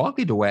and is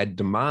likely to add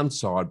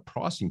demand-side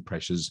pricing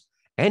pressures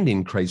and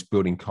increase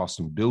building costs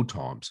and build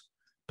times,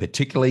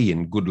 particularly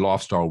in good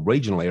lifestyle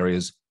regional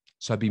areas.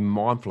 So be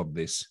mindful of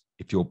this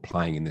if you're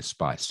playing in this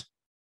space.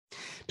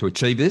 To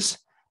achieve this,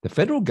 the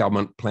federal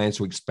government plans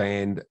to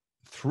expand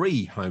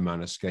 3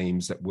 homeowner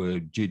schemes that were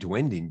due to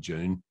end in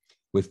June,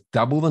 with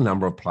double the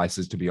number of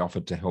places to be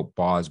offered to help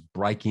buyers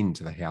break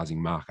into the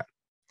housing market.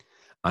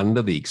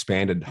 Under the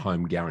expanded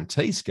home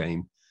guarantee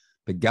scheme,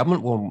 the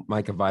government will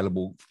make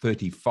available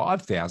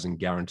 35,000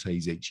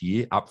 guarantees each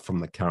year, up from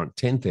the current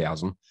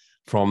 10,000,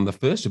 from the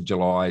 1st of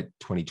July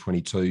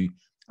 2022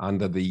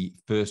 under the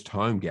First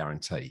Home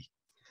Guarantee.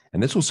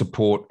 And this will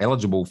support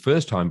eligible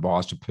first home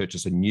buyers to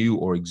purchase a new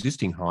or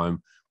existing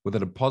home with a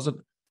deposit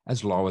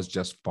as low as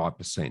just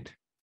 5%.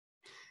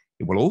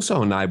 It will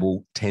also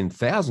enable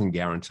 10,000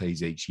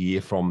 guarantees each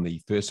year from the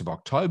 1st of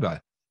October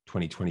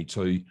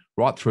 2022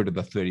 right through to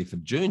the 30th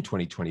of June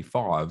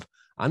 2025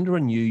 under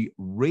a new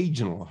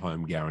regional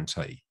home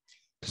guarantee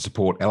to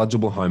support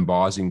eligible home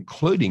buyers,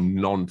 including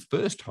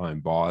non-first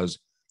home buyers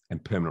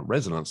and permanent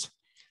residents,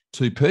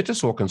 to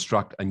purchase or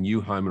construct a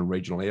new home in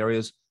regional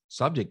areas,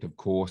 subject, of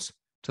course,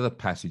 to the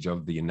passage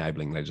of the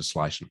enabling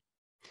legislation.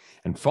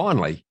 And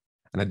finally,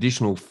 an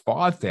additional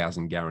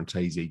 5,000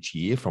 guarantees each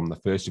year from the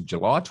 1st of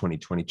July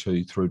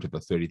 2022 through to the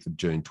 30th of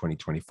June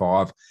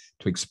 2025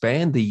 to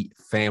expand the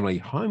family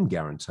home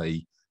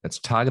guarantee that's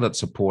targeted at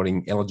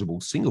supporting eligible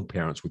single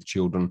parents with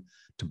children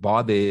to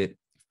buy their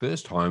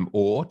first home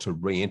or to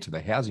re-enter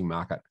the housing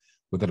market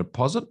with a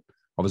deposit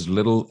of as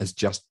little as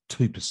just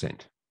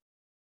 2%.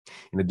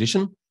 In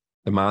addition,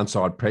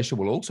 demand-side pressure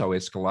will also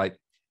escalate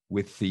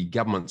with the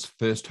government's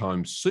First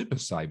Home Super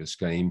Saver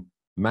scheme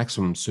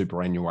maximum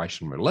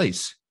superannuation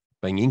release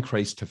being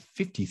increased to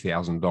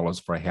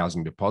 $50,000 for a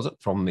housing deposit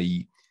from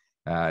the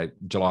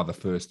July the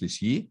 1st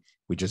this year,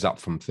 which is up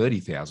from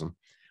 $30,000,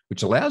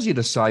 which allows you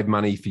to save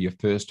money for your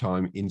first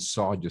home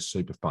inside your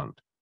super fund.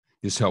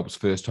 This helps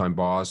first home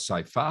buyers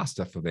save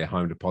faster for their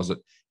home deposit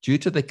due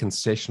to the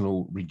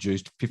concessional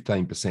reduced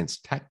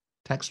 15%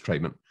 tax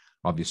treatment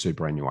of your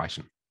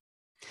superannuation.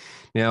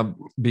 Now,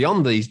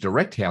 beyond these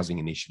direct housing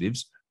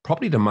initiatives,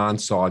 property demand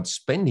side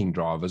spending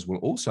drivers will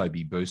also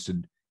be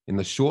boosted in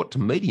the short to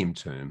medium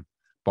term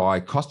by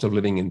cost of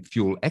living and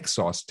fuel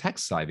excise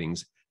tax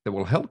savings that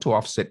will help to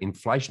offset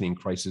inflation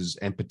increases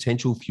and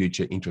potential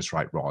future interest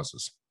rate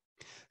rises.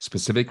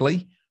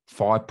 Specifically,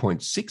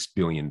 $5.6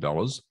 billion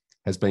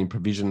has been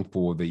provisioned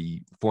for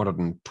the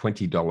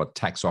 $420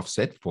 tax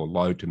offset for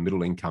low to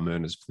middle income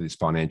earners for this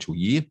financial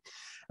year,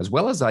 as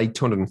well as a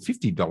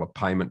 $250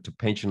 payment to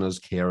pensioners,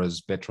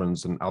 carers,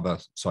 veterans, and other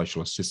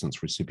social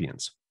assistance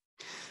recipients.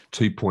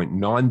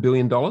 $2.9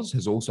 billion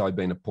has also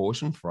been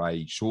apportioned for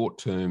a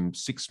short-term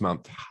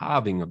 6-month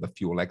halving of the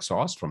fuel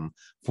excise from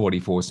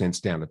 44 cents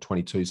down to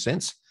 22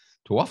 cents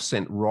to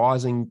offset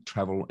rising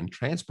travel and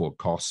transport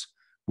costs,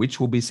 which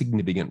will be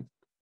significant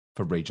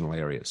for regional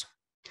areas.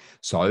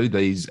 So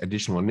these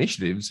additional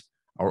initiatives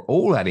are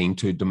all adding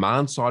to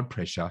demand-side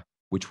pressure,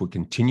 which will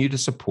continue to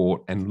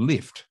support and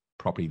lift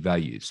property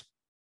values.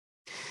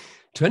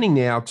 Turning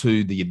now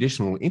to the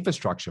additional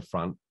infrastructure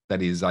front,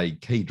 that is a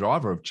key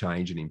driver of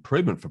change and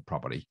improvement for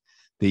property,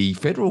 the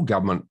federal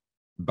government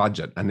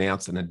budget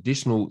announced an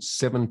additional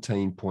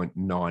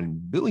 $17.9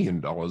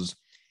 billion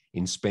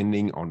in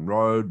spending on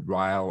road,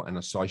 rail, and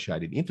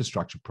associated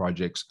infrastructure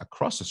projects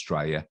across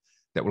Australia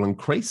that will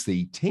increase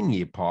the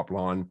 10-year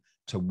pipeline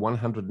to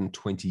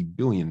 $120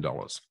 billion.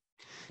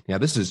 Now,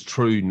 this is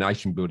true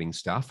nation-building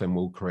stuff and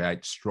will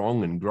create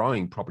strong and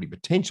growing property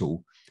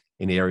potential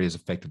in areas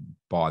affected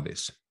by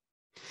this.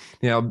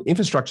 Now,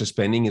 infrastructure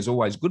spending is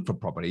always good for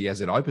property as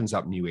it opens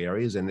up new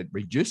areas and it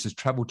reduces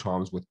travel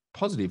times with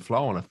positive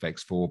flow-on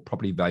effects for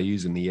property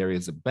values in the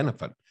areas that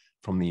benefit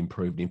from the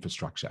improved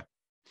infrastructure.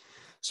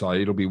 So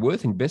it'll be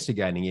worth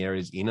investigating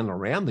areas in and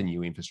around the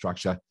new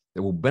infrastructure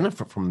that will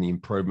benefit from the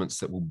improvements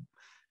that will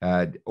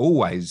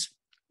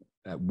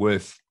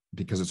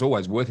because it's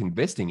always worth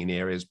investing in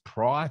areas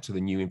prior to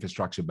the new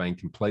infrastructure being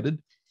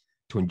completed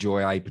to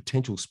enjoy a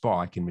potential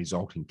spike in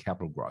resulting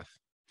capital growth.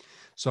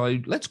 So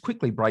let's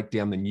quickly break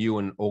down the new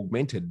and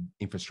augmented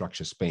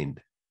infrastructure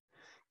spend.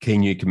 Key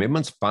new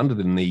commitments funded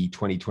in the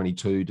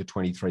 2022 to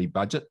 23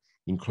 budget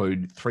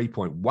include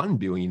 $3.1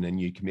 billion in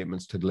new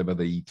commitments to deliver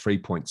the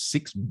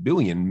 $3.6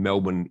 billion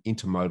Melbourne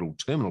intermodal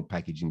terminal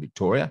package in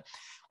Victoria,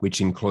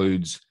 which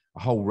includes a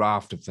whole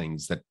raft of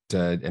things that,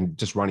 and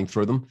just running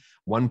through them,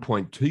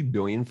 $1.2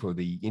 billion for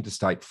the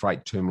interstate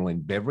freight terminal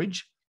in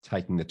Beveridge,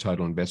 taking the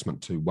total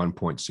investment to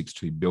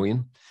 $1.62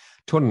 billion,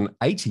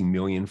 $280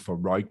 million for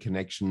road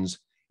connections,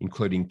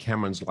 including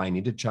Cameron's Lane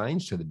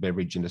interchange to the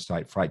Beveridge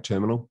Interstate Freight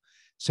Terminal,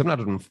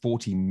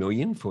 $740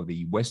 million for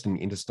the Western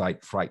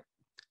Interstate Freight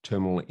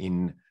Terminal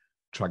in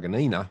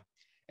Truganina,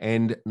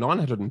 and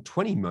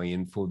 $920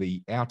 million for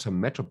the Outer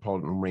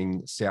Metropolitan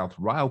Ring South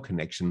Rail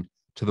connection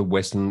to the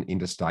Western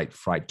Interstate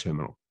Freight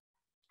Terminal.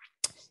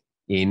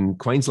 In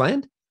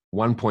Queensland,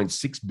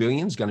 $1.6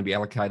 billion is going to be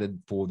allocated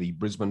for the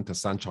Brisbane to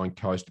Sunshine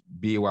Coast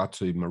Biwa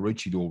to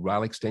Maroochydore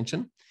rail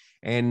extension,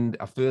 and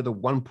a further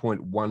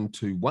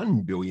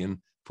 $1.121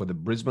 billion for the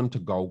Brisbane to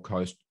Gold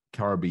Coast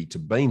Currabee to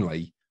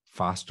Beenleigh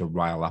faster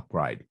rail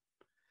upgrade.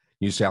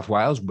 New South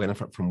Wales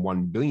benefit from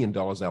 $1 billion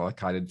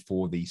allocated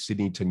for the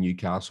Sydney to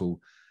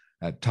Newcastle,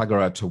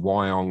 Tuggerah to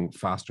Wyong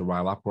faster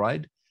rail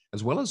upgrade,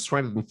 as well as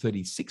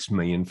 $336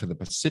 million for the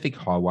Pacific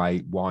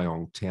Highway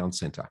Wyong Town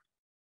Centre.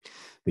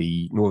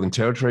 The Northern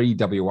Territory,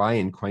 WA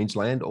and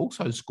Queensland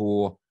also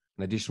score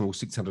an additional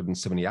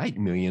 $678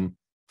 million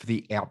for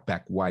the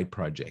Outback Way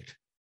project.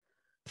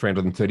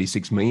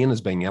 $336 million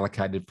is being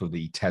allocated for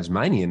the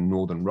Tasmanian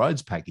Northern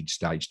Roads Package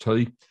Stage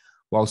 2,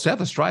 while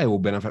South Australia will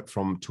benefit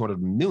from $200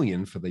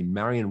 million for the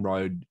Marion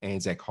Road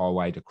Anzac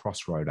Highway to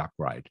Crossroad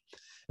upgrade,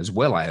 as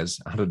well as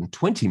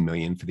 $120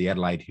 million for the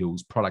Adelaide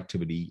Hills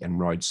Productivity and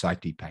Road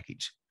Safety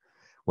Package.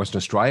 Western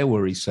Australia will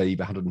receive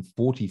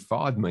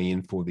 $145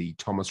 million for the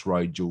Thomas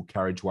Road Dual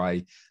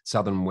Carriageway,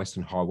 Southern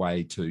Western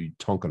Highway to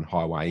Tonkin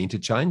Highway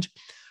interchange,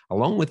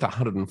 along with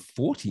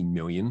 $140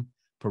 million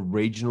for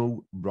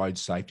regional road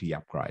safety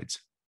upgrades.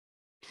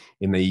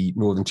 In the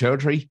Northern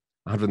Territory,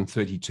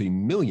 $132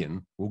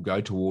 million will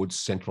go towards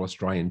Central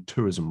Australian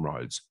tourism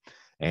roads,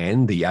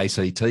 and the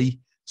ACT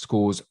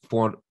scores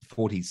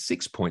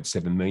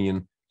 $46.7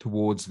 million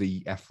towards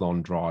the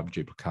Athlon Drive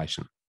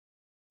duplication.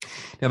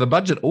 Now, the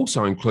budget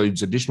also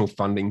includes additional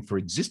funding for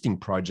existing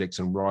projects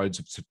and roads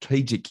of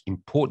strategic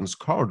importance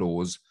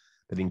corridors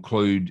that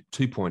include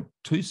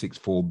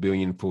 $2.264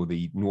 billion for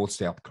the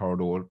North-South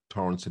Corridor,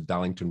 Torrens to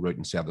Darlington route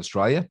in South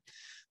Australia,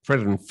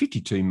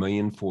 $352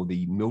 million for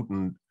the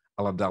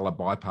Milton-Ulladulla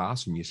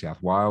bypass in New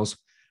South Wales,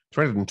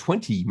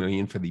 $320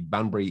 million for the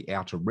Bunbury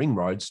Outer Ring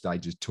Road,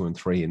 stages 2 and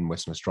 3 in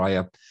Western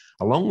Australia,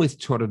 along with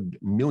 $200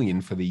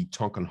 million for the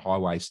Tonkin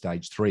Highway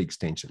Stage 3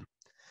 extension.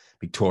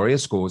 Victoria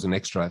scores an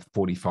extra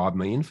 $45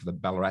 million for the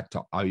Ballarat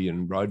to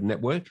Oyen Road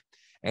network,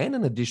 and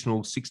an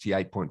additional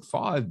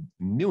 $68.5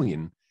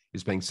 million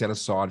is being set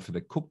aside for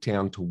the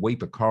Cooktown to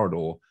Weipa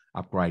corridor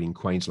upgrade in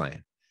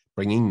Queensland,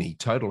 bringing the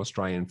total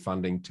Australian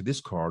funding to this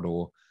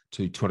corridor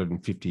to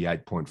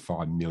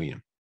 $258.5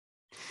 million.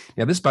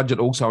 Now, this budget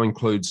also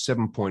includes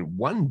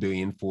 $7.1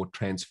 billion for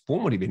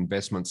transformative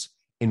investments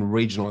in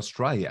regional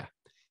Australia,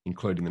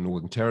 including the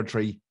Northern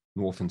Territory,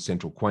 North and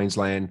Central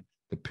Queensland,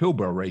 the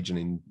Pilbara region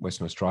in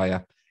Western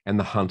Australia, and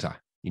the Hunter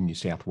in New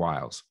South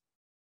Wales.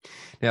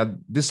 Now,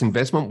 this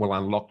investment will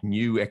unlock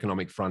new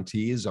economic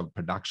frontiers of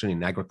production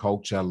in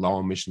agriculture, low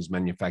emissions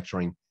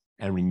manufacturing,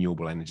 and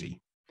renewable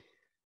energy,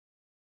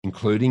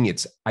 including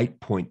its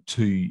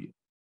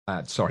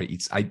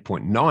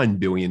 $8.9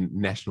 billion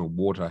National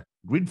Water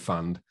Grid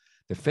Fund.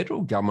 The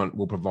federal government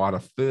will provide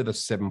a further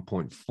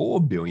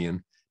 $7.4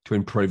 billion to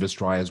improve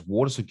Australia's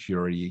water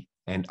security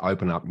and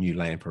open up new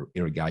land for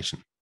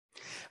irrigation.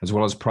 As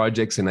well as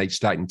projects in each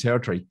state and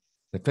territory,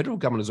 the federal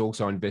government is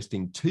also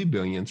investing $2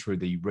 billion through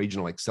the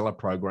Regional Accelerator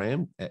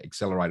Program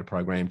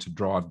to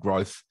drive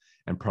growth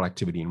and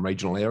productivity in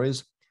regional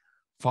areas,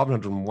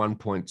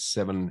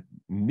 $501.7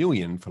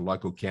 million for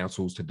local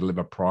councils to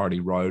deliver priority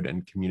road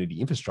and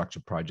community infrastructure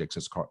projects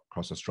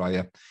across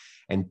Australia,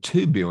 and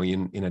 $2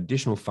 billion in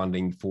additional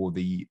funding for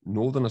the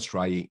Northern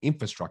Australia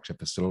Infrastructure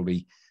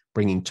Facility,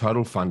 bringing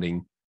total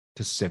funding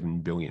to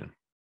 $7 billion.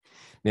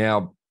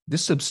 Now,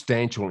 this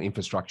substantial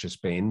infrastructure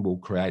spend will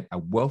create a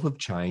wealth of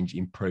change,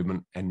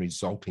 improvement, and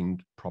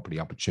resulting property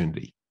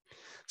opportunity.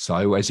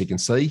 So, as you can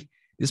see,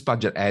 this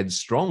budget adds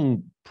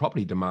strong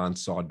property demand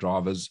side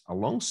drivers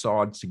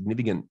alongside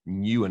significant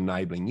new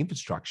enabling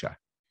infrastructure.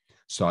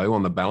 So,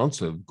 on the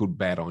balance of good,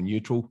 bad, or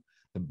neutral,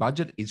 the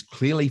budget is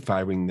clearly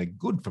favouring the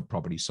good for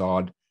property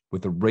side,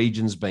 with the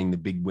regions being the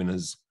big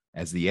winners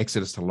as the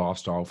exodus to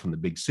lifestyle from the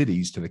big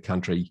cities to the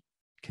country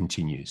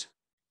continues.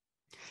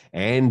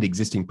 And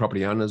existing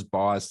property owners,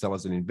 buyers,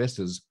 sellers, and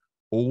investors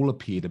all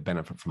appear to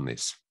benefit from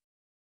this.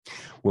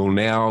 We'll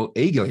now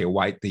eagerly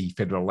await the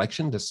federal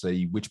election to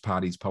see which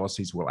party's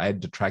policies will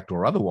add, detract,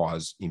 or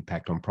otherwise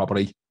impact on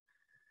property.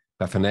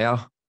 But for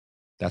now,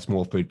 that's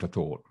more food for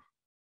thought.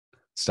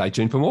 Stay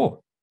tuned for more.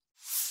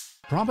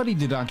 Property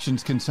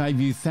deductions can save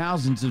you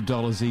thousands of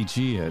dollars each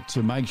year.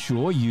 To make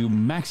sure you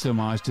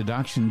maximise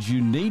deductions,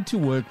 you need to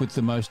work with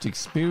the most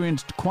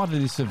experienced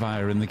quantity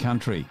surveyor in the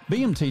country.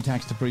 BMT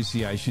Tax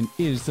Depreciation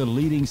is the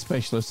leading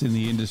specialist in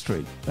the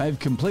industry. They've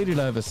completed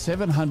over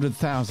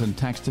 700,000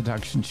 tax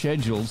deduction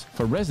schedules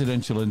for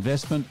residential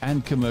investment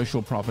and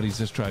commercial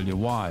properties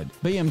Australia-wide.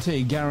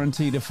 BMT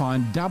guarantee to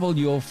find double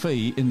your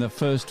fee in the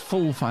first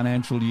full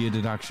financial year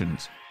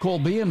deductions. Call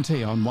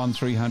BMT on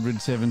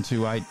 1300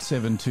 728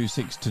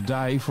 726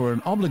 today for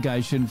an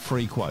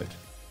obligation-free quote.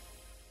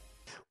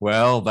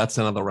 Well, that's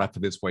another wrap for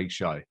this week's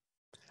show.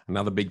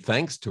 Another big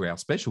thanks to our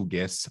special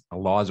guests,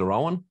 Eliza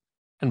Owen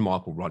and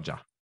Michael Roger.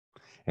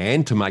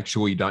 And to make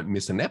sure you don't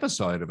miss an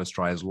episode of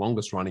Australia's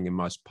longest running and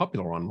most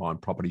popular online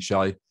property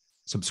show,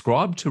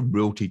 subscribe to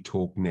Realty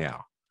Talk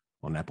now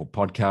on Apple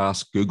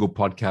Podcasts, Google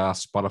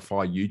Podcasts,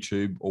 Spotify,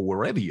 YouTube, or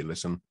wherever you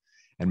listen.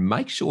 And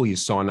make sure you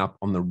sign up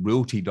on the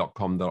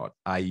realty.com.au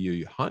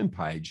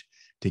homepage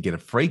to get a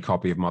free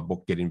copy of my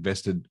book, Get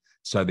Invested,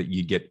 so that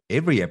you get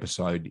every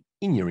episode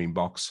in your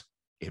inbox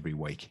every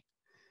week.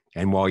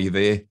 And while you're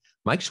there,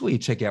 make sure you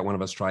check out one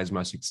of Australia's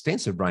most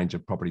extensive range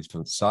of properties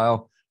for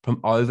sale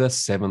from over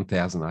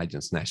 7,000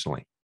 agents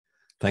nationally.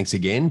 Thanks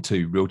again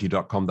to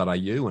realty.com.au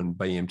and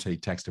BMT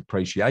Tax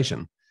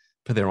Depreciation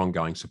for their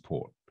ongoing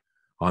support.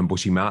 I'm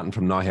Bushy Martin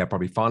from Know How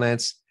Property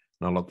Finance,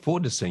 and I look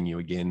forward to seeing you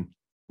again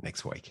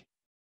next week.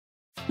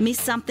 Miss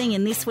something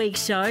in this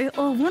week's show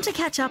or want to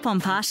catch up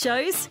on past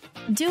shows?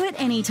 Do it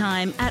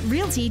anytime at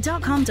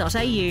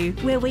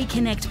realty.com.au, where we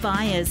connect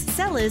buyers,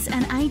 sellers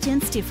and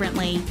agents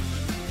differently.